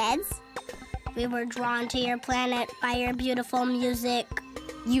with two heads. We were drawn to your planet by your beautiful music.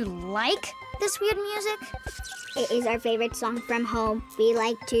 You like this weird music? It is our favorite song from home. We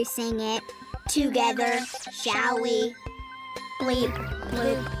like to sing it together, shall we? Bleep,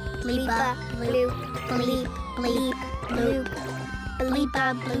 bloop, bleepa, bloop, bleep, bleep, bloop.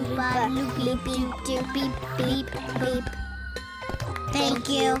 Bleepa, bloopa, loop, loop, doop, doop, beep, beep, beep. Thank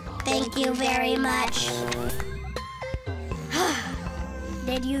you very much.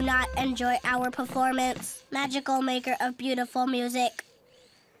 Did you not enjoy our performance? Magical maker of beautiful music.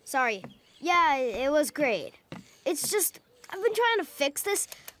 Sorry. Yeah, it was great. It's just, I've been trying to fix this,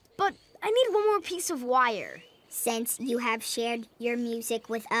 but I need one more piece of wire. Since you have shared your music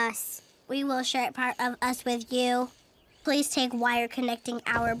with us, we will share part of us with you. Please take wire connecting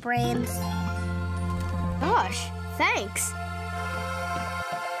our brains. Gosh, thanks.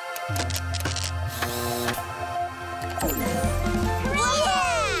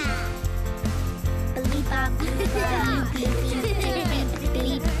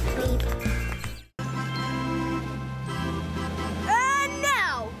 And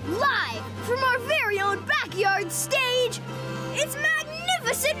now, live from our very own backyard stage, it's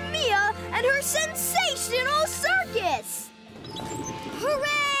Magnificent Mia and her sensational circus!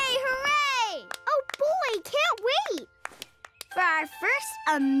 Hooray! Hooray! Oh boy, can't wait! For our first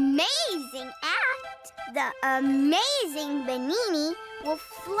amazing act, the amazing Benini will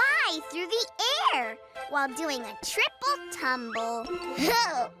fly through the air while doing a triple tumble.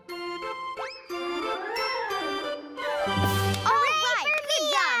 All right, good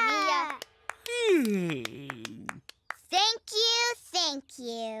job, Mia. Thank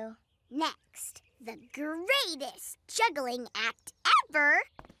you. Next, the greatest juggling act ever,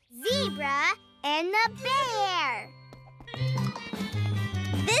 Zebra and the Bear.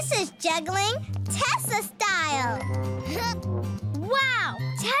 This is juggling Tessa style. Wow,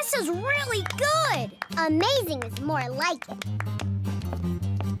 Tessa's really good. Amazing is more like it.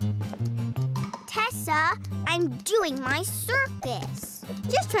 Tessa, I'm doing my circus.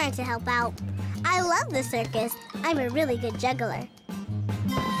 Just trying to help out. I love the circus. I'm a really good juggler.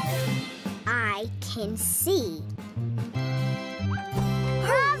 I can see.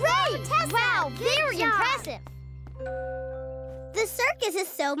 Hooray! Tessa! Wow, very impressive. The circus is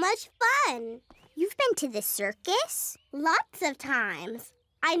so much fun. You've been to the circus? Lots of times.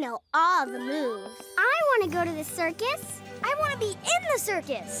 I know all the moves. I want to go to the circus. I want to be in the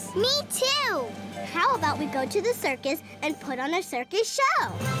circus. Me too. How about we go to the circus and put on a circus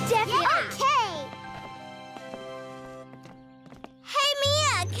show? Definitely. Yeah. Okay. Hey,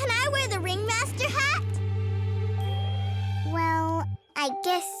 Mia, can I wear the ringmaster hat? Well, I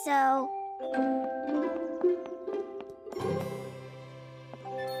guess so.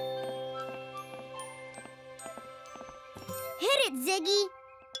 Hit it, Ziggy.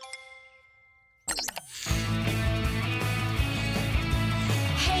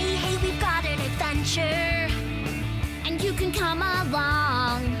 Hey, we've got an adventure, and you can come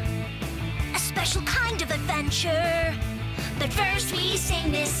along. A special kind of adventure, but first we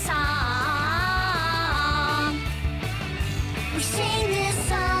sing this song. We sing this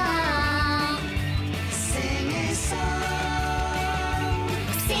song. Sing this song.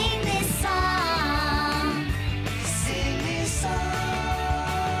 Sing this song. Sing this song.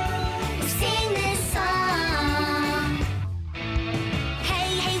 Sing this song.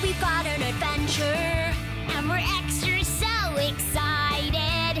 Hey, we've got an adventure, and we're extra so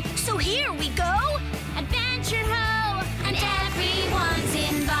excited. So here we go, Adventure Ho, and everyone's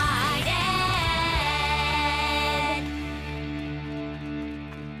invited.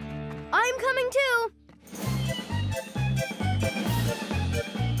 I'm coming too.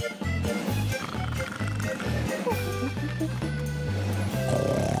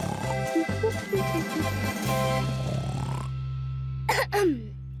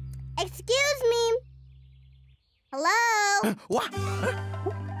 Excuse me. Hello? What?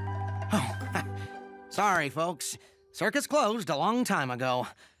 Oh, sorry, folks. Circus closed a long time ago.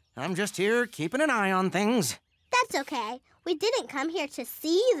 I'm just here keeping an eye on things. That's okay. We didn't come here to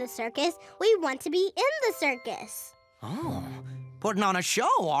see the circus. We want to be in the circus. Oh, putting on a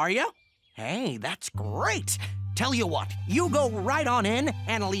show, are you? Hey, that's great. Tell you what, you go right on in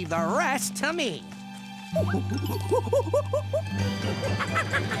and leave the rest to me.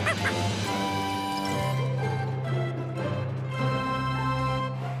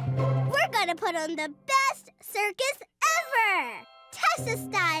 We're gonna put on the best circus ever! Tessa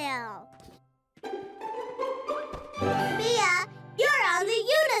style! Mia, you're on the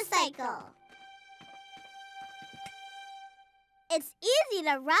unicycle. It's easy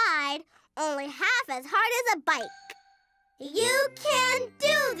to ride, only half as hard as a bike. You can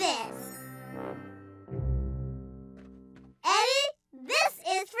do this! Eddie, this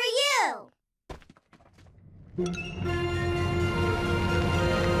is for you!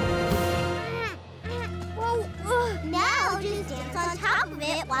 Now just dance on top of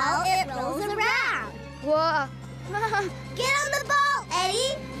it while it rolls around. Whoa. Get on the ball,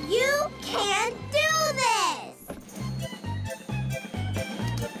 Eddie! You can do this!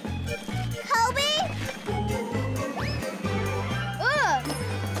 Kobe?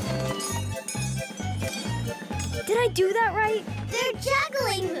 do that right? They're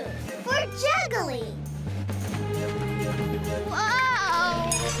juggling moves for juggling. Whoa!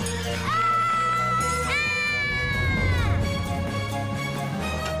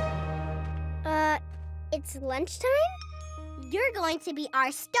 It's lunchtime? You're going to be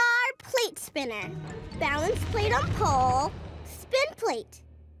our star plate spinner. Balance plate on pole, spin plate.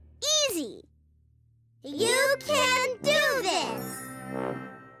 Easy. You can do this.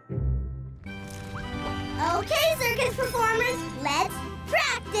 Okay, circus performers, let's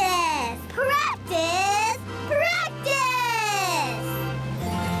practice. Practice, practice.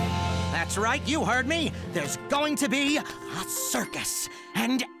 That's right, you heard me. There's going to be a circus,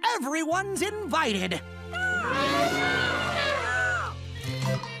 and everyone's invited.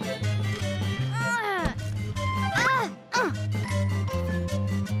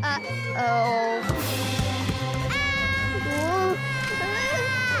 Uh-oh.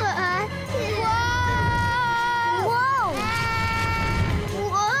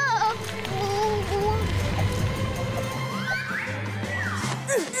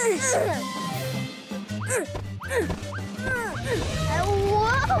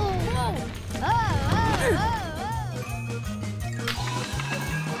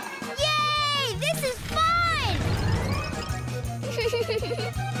 Yay! This is fun!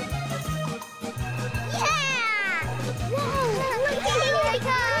 Yeah! Whoa! Look, here they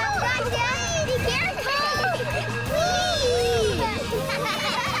come! Gotcha! Be careful!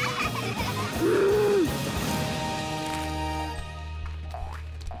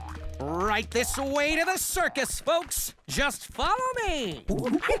 Right this way to the circus, folks. Just follow me.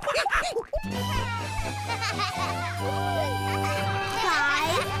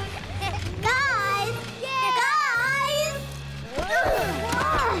 Guys!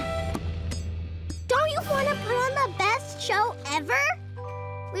 Don't you want to put on the best show ever?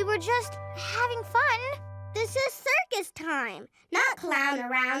 We were just having fun. This is circus time, not clown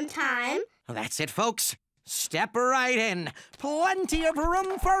around time. That's it, folks. Step right in. Plenty of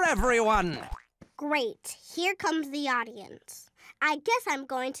room for everyone. Great. Here comes the audience. I guess I'm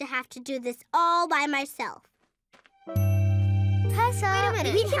going to have to do this all by myself. Tessa, Wait a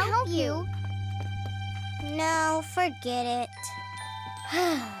minute. we can help you. No, forget it.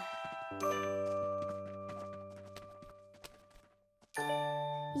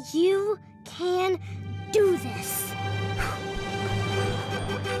 You can do this.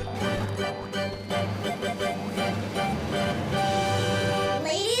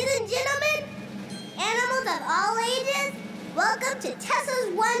 Ladies and gentlemen, animals of all ages, welcome to Tessa's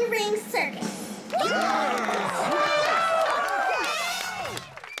One-Ring Circus.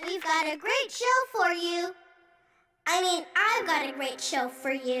 We've got a great show for you. I've got a great show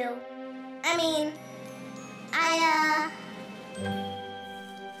for you.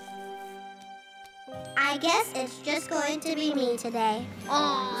 I guess it's just going to be me today.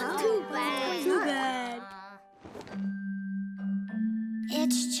 Aw, too bad. Too bad.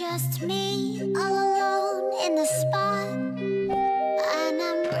 It's just me all alone in the spot, and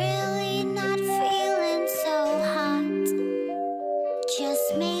I'm really not feeling so hot.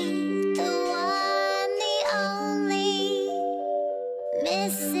 Just me, the one, the only,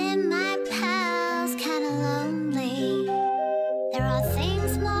 missing my pals, kinda lonely. There are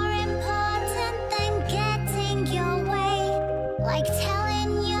things more important than getting your way, like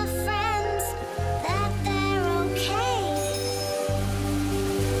telling your friends that they're okay.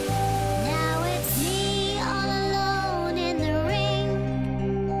 Now it's me all alone in the ring.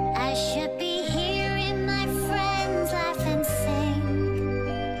 I should be hearing my friends laugh and sing,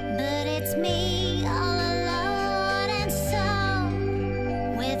 but it's me all alone, and so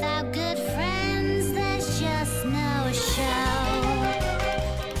without good friends there's just no show.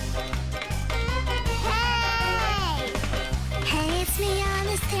 Hey, it's me on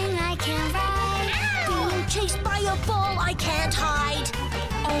this thing I can't ride. Being chased by a ball I can't hide.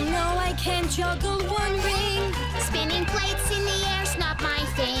 Oh no, I can't juggle one ring. Spinning plates in the air's not my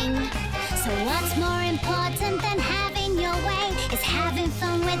thing. So what's more important than having your way is having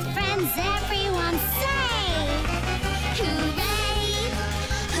fun with friends, everyone say. Hooray,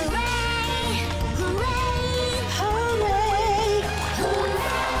 hooray, hooray, hooray,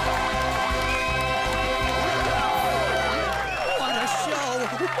 hooray. What a show!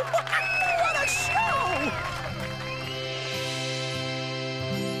 What a show!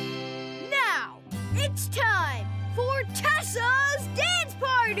 Now, it's time for Tessa's dance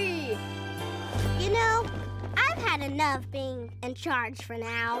party! I've had enough being in charge for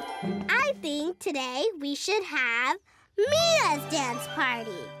now. I think today we should have Mia's dance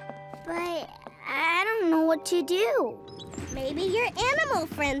party. But I don't know what to do. Maybe your animal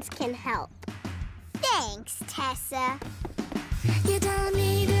friends can help. Thanks, Tessa. You don't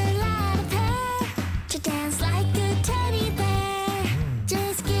need a lot of hair to dance like a teddy bear.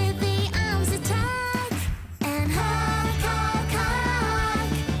 Just give the arms a tug and hug, hug, hug.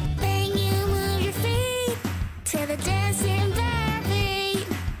 Then you move your feet to the dancing bear beat.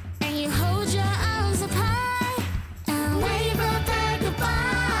 And you hold your arms up high and wave a bear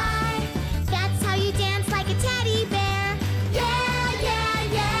goodbye. That's how you dance like a teddy bear. Yeah, yeah,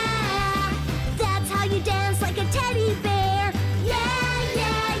 yeah. That's how you dance like a teddy bear. Yeah,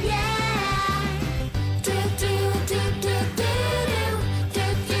 yeah, yeah. Do do do do do do do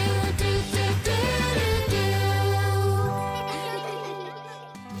do do do do.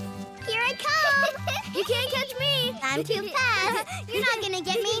 Here I come. You can't catch me. I'm too fast. You're not gonna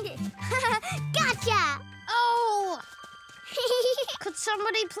get me. Gotcha. Oh! Could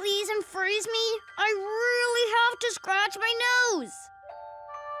somebody please unfreeze me? I really have to scratch my nose.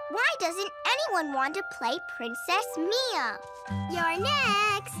 Why doesn't anyone want to play Princess Mia? You're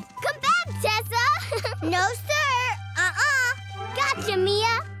next. Come back, Tessa! No, sir. Gotcha,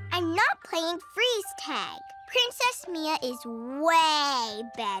 Mia. I'm not playing freeze tag. Princess Mia is way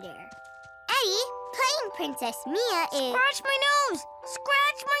better. Eddie, playing Princess Mia is... Scratch my nose!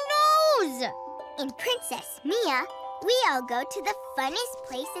 Scratch my nose! In Princess Mia, we all go to the funnest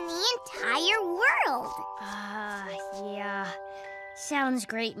place in the entire world. Yeah. Sounds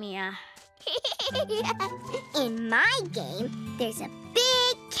great, Mia. In my game, there's a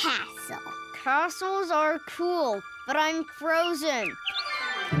big castle. Castles are cool, but I'm frozen.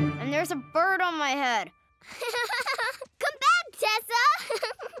 And there's a bird on my head. Come back, Tessa!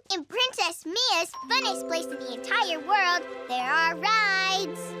 In Princess Mia's funnest place in the entire world, there are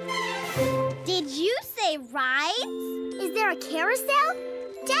rides. Did you say rides? Is there a carousel?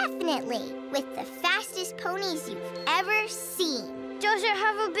 Definitely, with the fastest ponies you've ever seen. Does it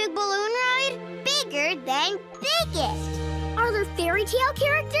have a big balloon ride? Bigger than biggest. Are there fairy tale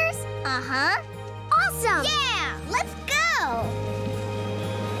characters? Uh-huh. Awesome! Yeah, let's go!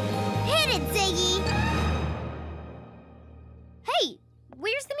 Hit it, Ziggy! Hey,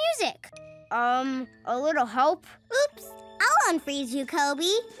 where's the music? A little help? Oops, I'll unfreeze you,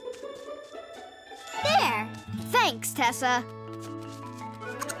 Kobe. There. Thanks, Tessa.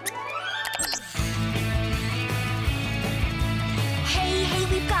 Hey, hey,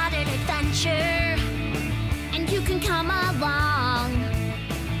 we've got an adventure, and you can come along.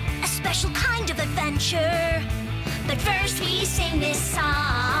 A special kind of adventure, but first we sing this song.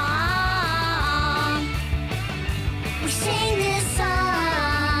 We sing this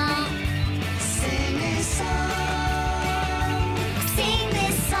song. Sing this song. Sing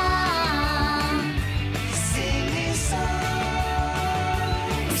this song. Sing this song.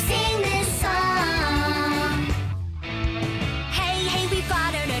 We sing this song. Hey, hey, we've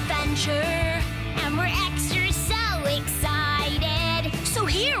got an adventure, and we're extra so excited. So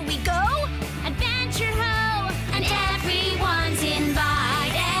here we go, Adventure Ho, and everyone's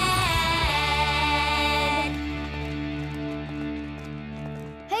invited.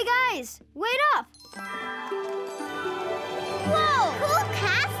 Hey, guys, wait up. Whoa, cool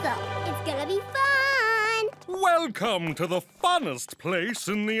castle. It's gonna be fun. Welcome to the funnest place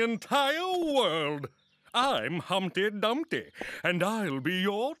in the entire world. I'm Humpty Dumpty, and I'll be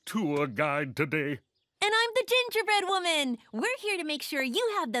your tour guide today. And I'm the gingerbread woman. We're here to make sure you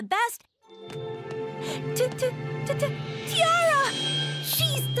have the best... Tiara!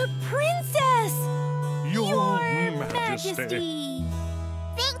 She's the princess! Your Majesty.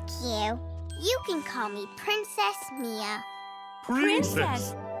 Thank you. You can call me Princess Mia.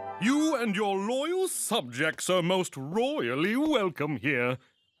 Princess, you and your loyal subjects are most royally welcome here.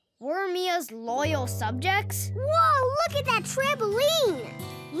 We're Mia's loyal subjects? Whoa, look at that trampoline!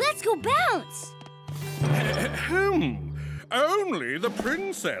 Let's go bounce! Ahem. Only the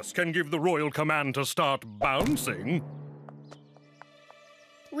princess can give the royal command to start bouncing.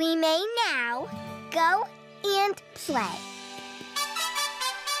 We may now go and play.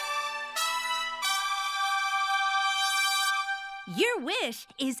 Your wish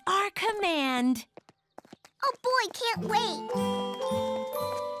is our command. Oh boy, can't wait.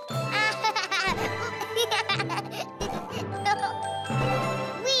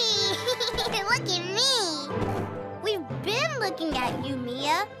 Wee! Look at me. We've been looking at you,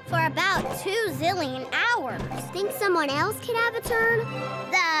 Mia, for about 2 zillion hours. Think someone else can have a turn?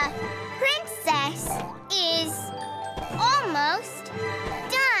 The princess is almost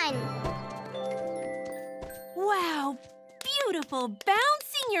done. Wow, beautiful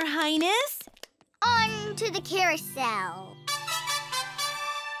bouncing, Your Highness. On to the carousel.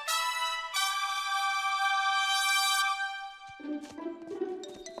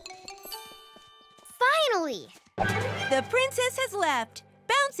 The princess has left.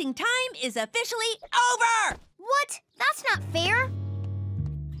 Bouncing time is officially over! What? That's not fair.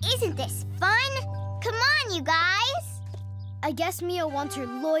 Isn't this fun? Come on, you guys. I guess Mia wants her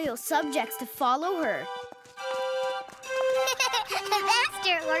loyal subjects to follow her.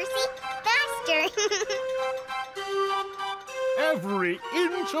 Faster, Horsey, faster. Every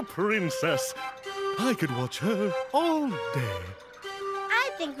inch a princess. I could watch her all day. I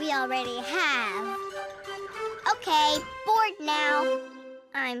think we already have. Okay, bored now.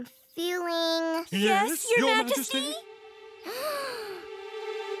 I'm feeling... Yes, Your Majesty?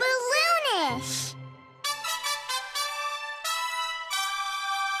 balloonish.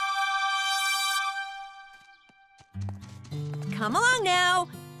 Come along now.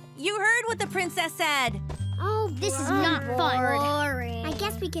 You heard what the princess said. Oh, This is not fun. Boring. I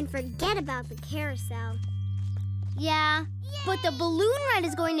guess we can forget about the carousel. Yeah, but the balloon ride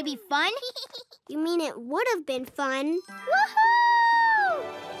is going to be fun. You mean it would have been fun? Woohoo!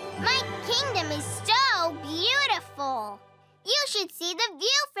 My kingdom is so beautiful. You should see the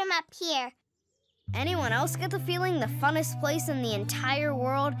view from up here. Anyone else get the feeling the funnest place in the entire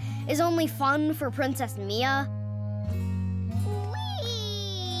world is only fun for Princess Mia?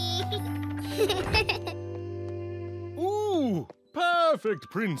 Ooh, perfect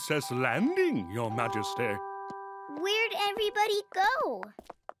princess landing, Your Majesty. Where'd everybody go?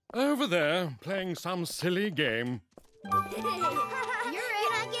 Over there, playing some silly game. You're not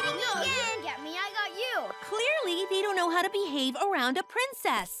getting me again. Get me, I got you. Clearly, they don't know how to behave around a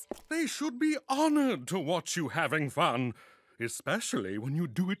princess. They should be honored to watch you having fun, especially when you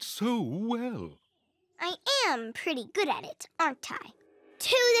do it so well. I am pretty good at it, aren't I?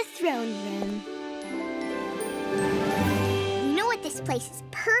 To the throne room. You know what this place is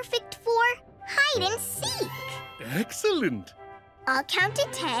perfect for? Hide and seek. Excellent. I'll count to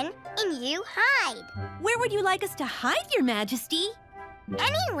 10 and you hide. Where would you like us to hide, Your Majesty?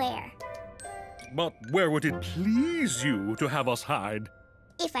 Anywhere. But where would it please you to have us hide?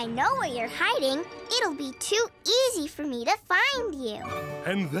 If I know where you're hiding, it'll be too easy for me to find you.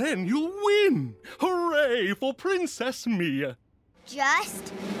 And then you'll win! Hooray for Princess Mia!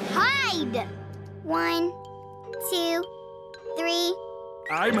 Just hide. 1, 2, 3.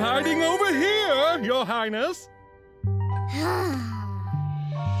 I'm hiding over here, Your Highness.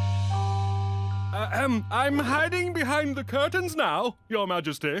 I'm hiding behind the curtains now, Your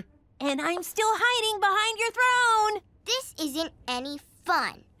Majesty. And I'm still hiding behind your throne. This isn't any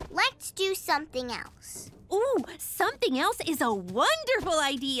fun. Let's do something else. Ooh, something else is a wonderful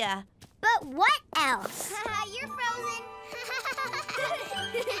idea. But what else? You're frozen.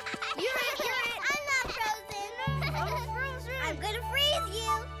 You're it. I'm not frozen. I'm gonna freeze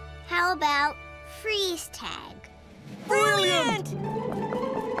you. How about freeze tag? Brilliant!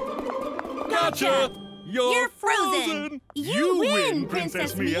 Gotcha! You're frozen. You win,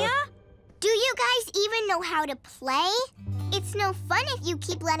 Princess Mia. Do you guys even know how to play? It's no fun if you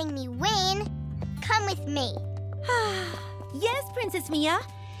keep letting me win. Come with me. Yes, Princess Mia.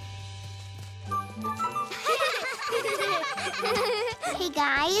 Hey,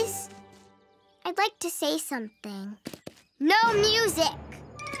 guys. I'd like to say something. No music!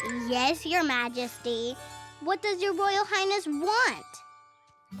 Yes, Your Majesty. What does Your Royal Highness want?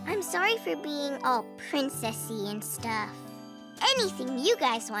 I'm sorry for being all princessy and stuff. Anything you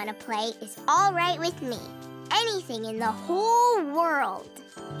guys want to play is all right with me. Anything in the whole world.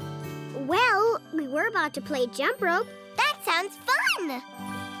 Well, we were about to play jump rope. That sounds fun!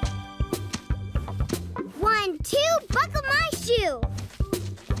 1, 2, buckle my shoe.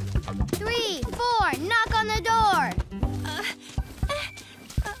 3, 4, knock on the door.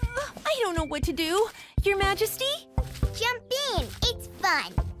 I don't know what to do. Your Majesty? Jump in. It's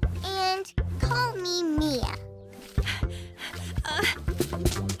fun. And call me Mia.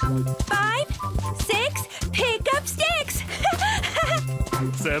 5, 6, pick up sticks.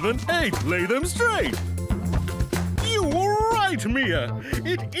 7, 8, lay them straight. You were right, Mia.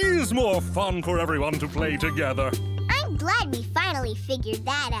 It is more fun for everyone to play together. I'm glad we finally figured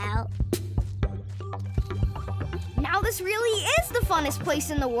that out. Now this really is the funnest place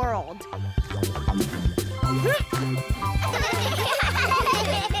in the world.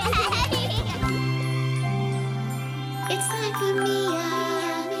 It's like a Mia,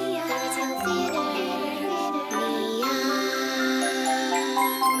 Fairytale Theater, Mia.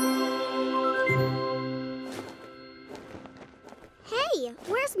 Hey,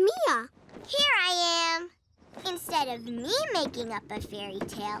 where's Mia? Here I am. Instead of me making up a fairy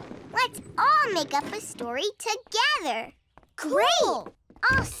tale, let's all make up a story together. Great!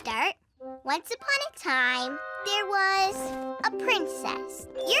 I'll start. Once upon a time, there was a princess.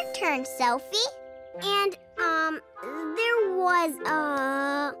 Your turn, Sophie. And, there was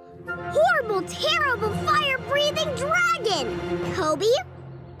a horrible, terrible, fire-breathing dragon. Kobe?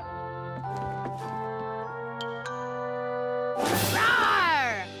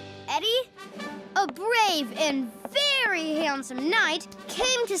 Rawr! Eddie, a brave and very handsome knight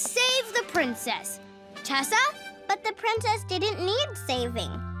came to save the princess. Tessa? But the princess didn't need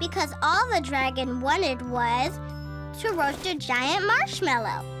saving because all the dragon wanted was to roast a giant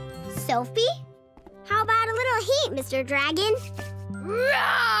marshmallow. Sophie? How about a little heat, Mr. Dragon?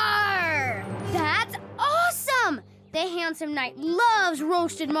 Rawr! That's awesome! The handsome knight loves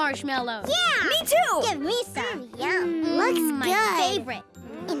roasted marshmallows. Yeah! Me too! Give me some. Yum. Looks my good. favorite.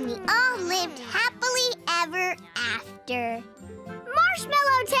 And we all lived happily ever after.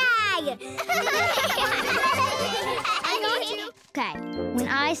 Marshmallow tag! I got you. Okay, when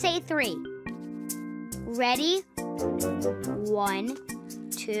I say 3. Ready? 1,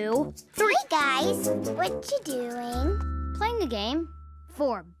 2, 3. Hey, guys. What you doing? Playing a game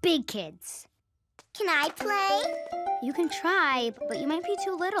for big kids. Can I play? You can try, but you might be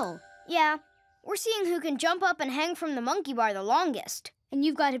too little. Yeah, we're seeing who can jump up and hang from the monkey bar the longest. And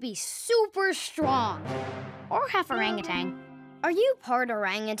you've got to be super strong. Or half orangutan. Are you part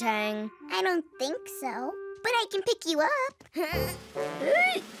orangutan? I don't think so. But I can pick you up.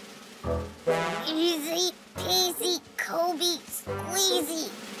 Easy peasy, Kobe squeezy.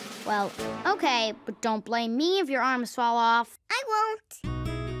 Well, okay, but don't blame me if your arms fall off. I won't.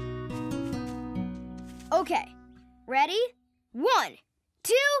 Okay, ready? 1,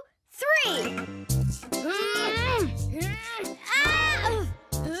 2, 3.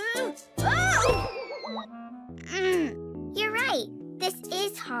 You're right. This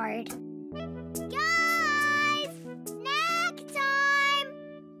is hard. Guys! Snack time!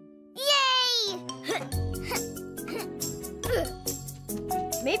 Yay!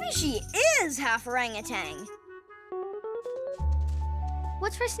 Maybe she is half orangutan.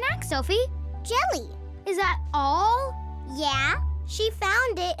 What's for snack, Sophie? Jelly. Is that all? Yeah, she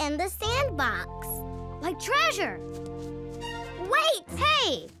found it in the sandbox. Like treasure. Wait!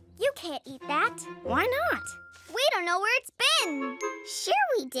 Hey! You can't eat that. Why not? We don't know where it's been. Sure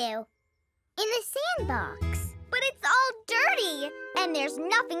we do. In the sandbox. But it's all dirty, and there's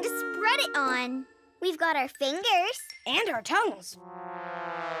nothing to spread it on. We've got our fingers. And our tongues.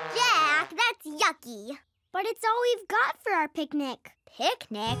 Yeah, that's yucky. But it's all we've got for our picnic.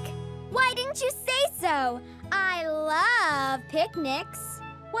 Picnic? Why didn't you say so? I love picnics.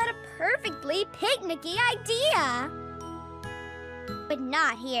 What a perfectly picnicky idea. But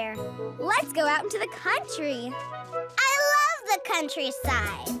not here. Let's go out into the country. I love the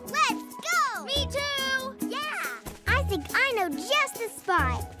countryside. Let's go! Me too! Yeah! I think I know just the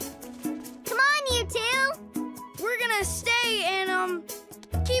spot. Come on, you two! We're gonna stay and,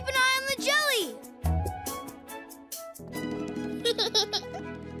 keep an eye on the jelly.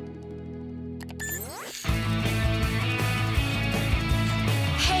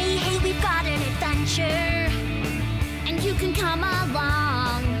 Hey, hey, we've got an adventure, and you can come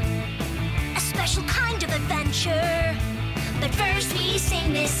along. A special kind of adventure, but first we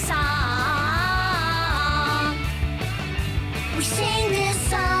sing this song. We sing this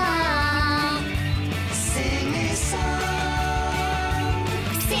song. Sing this song.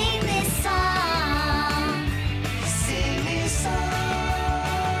 We sing this song. Sing this song.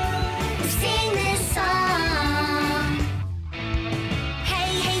 We sing this song. Hey,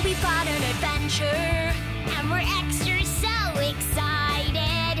 hey, we've got an adventure, and we're extra so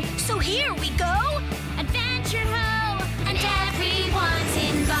excited. So here we go, adventure ho, and everyone's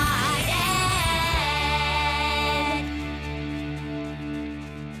invited.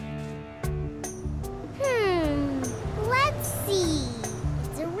 Let's see.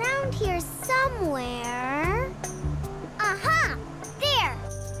 It's around here somewhere. Aha! There!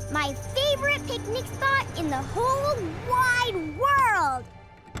 My favorite picnic spot in the whole wide world.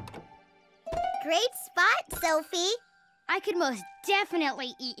 Great spot, Sophie. I could most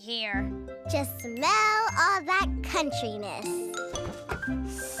definitely eat here. Just smell all that countryness.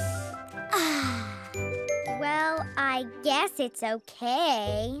 Well, I guess it's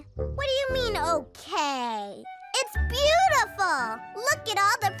okay. What do you mean, okay? It's beautiful! Look at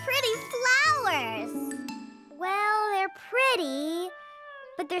all the pretty flowers! Well, they're pretty,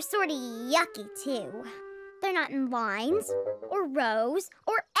 but they're sort of yucky, too. They're not in lines, or rows,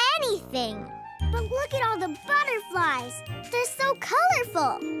 or anything. But look at all the butterflies! They're so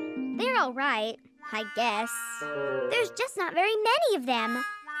colorful! They're all right, I guess. There's just not very many of them,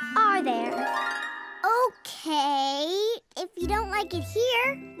 are there? Okay, if you don't like it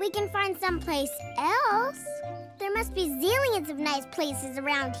here, we can find someplace else. There must be zillions of nice places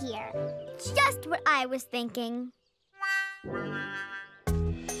around here. Just what I was thinking.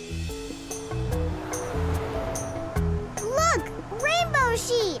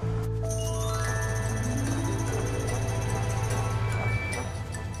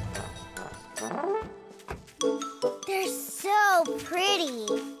 pretty.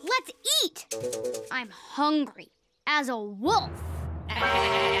 Let's eat. I'm hungry as a wolf.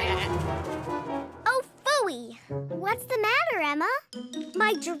 Oh, phooey. What's the matter, Emma?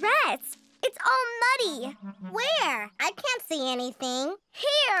 My dress. It's all muddy. Where? I can't see anything.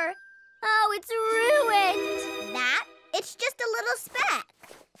 Here. Oh, it's ruined. That? It's just a little speck.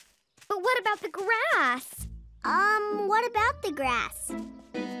 But what about the grass? What about the grass?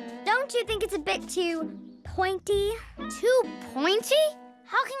 Don't you think it's a bit too pointy? Too pointy?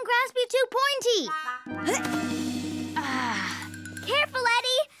 How can grass be too pointy? Careful,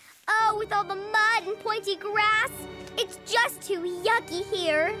 Eddie. Oh, with all the mud and pointy grass. It's just too yucky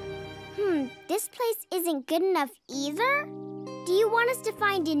here. This place isn't good enough either. Do you want us to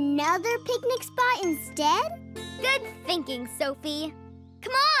find another picnic spot instead? Good thinking, Sophie.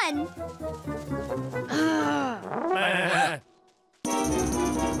 Come on!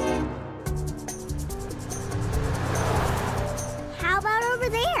 How about over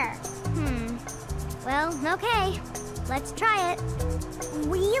there? Well, okay. Let's try it.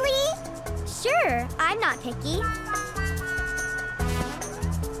 Really? Sure, I'm not picky.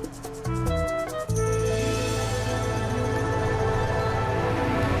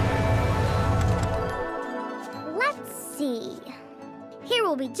 Let's see. Here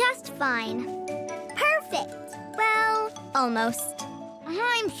will be just fine. Perfect. Well, almost.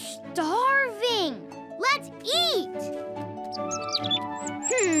 I'm starving. Let's eat.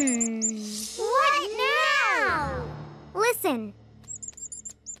 What now? Listen.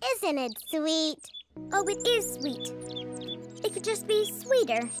 Isn't it sweet? Oh, it is sweet. It could just be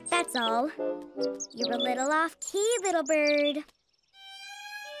sweeter, that's all. You're a little off-key, little bird.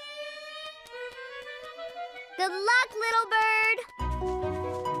 Good luck, little bird.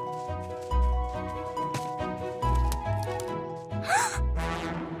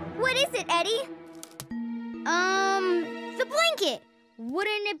 What is it, Eddie? The blanket.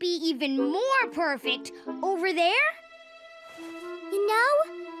 Wouldn't it be even more perfect over there? You know,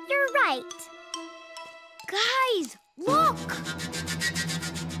 you're right. Guys, look!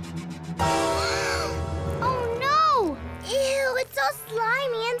 Oh no! Ew, it's so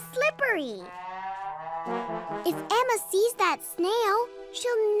slimy and slippery. If Emma sees that snail,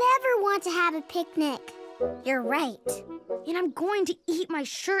 she'll never want to have a picnic. You're right. And I'm going to eat my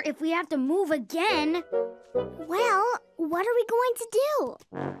shirt if we have to move again. Well, what are we going to do?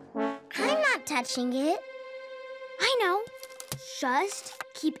 I'm not touching it. I know. Just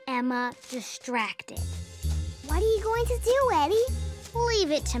keep Emma distracted. What are you going to do, Eddie?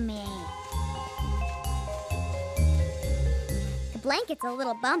 Leave it to me. The blanket's a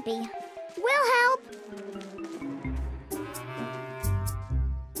little bumpy. We'll help.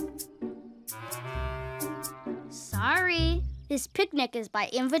 Sorry. This picnic is by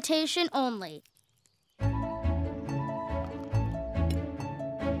invitation only.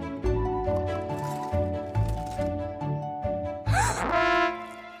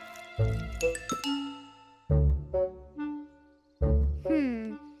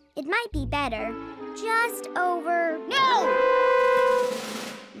 It might be better. Just over... No!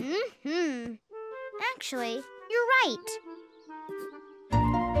 Actually, you're right.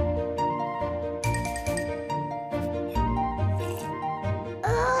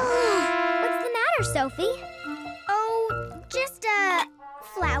 What's the matter, Sophie? Oh, just a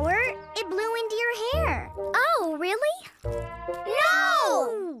flower. It blew into your hair. Oh, really?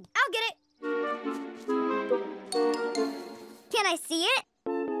 No! I'll get it. Can I see it?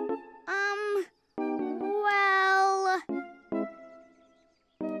 Well...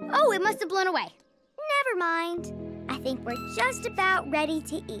 Oh, it must have blown away. Never mind. I think we're just about ready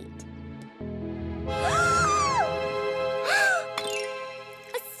to eat. A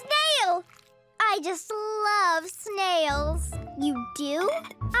snail! I just love snails. You do?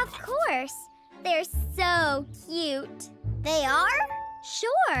 Of course. They're so cute. They are?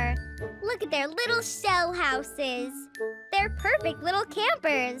 Sure. Look at their little shell houses. They're perfect little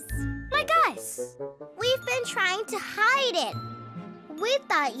campers. Like us. We've been trying to hide it. We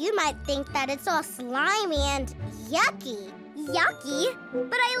thought you might think that it's all slimy and yucky. Yucky?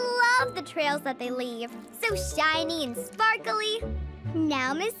 But I love the trails that they leave. So shiny and sparkly.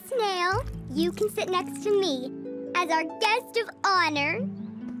 Now, Miss Snail, you can sit next to me as our guest of honor.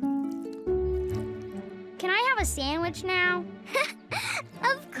 Can I have a sandwich now?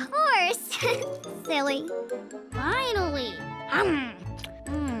 Of course. Silly. Finally.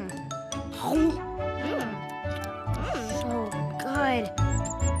 So good.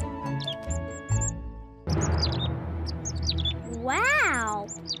 Wow,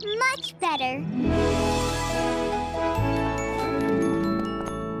 much better.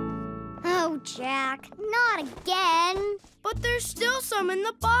 Oh, Jack, not again. But But there's still some in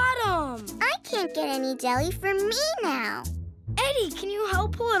the bottom. I can't get any jelly for me now. Eddie, can you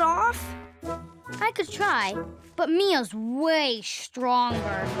help pull it off? I could try, but Mia's way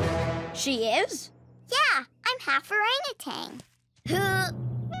stronger. She is? Yeah, I'm half orangutan.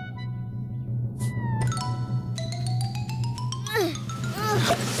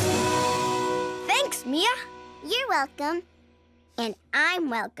 Thanks, Mia. You're welcome. And I'm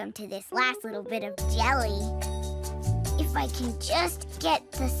welcome to this last little bit of jelly. If I can just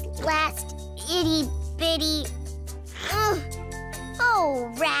get this last itty-bitty...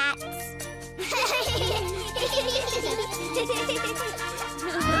 Oh, rats.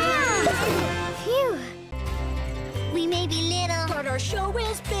 Phew. We may be little, but our show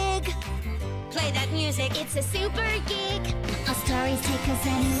is big. Play that music, it's a super gig. Our stories take us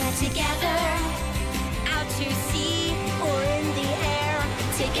anywhere together. Out to sea or in the air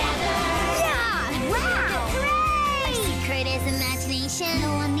together. Yeah! Wow! Hooray! Our secret is imagination.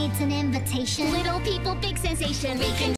 No one needs an invitation. Little people, big sensation. We can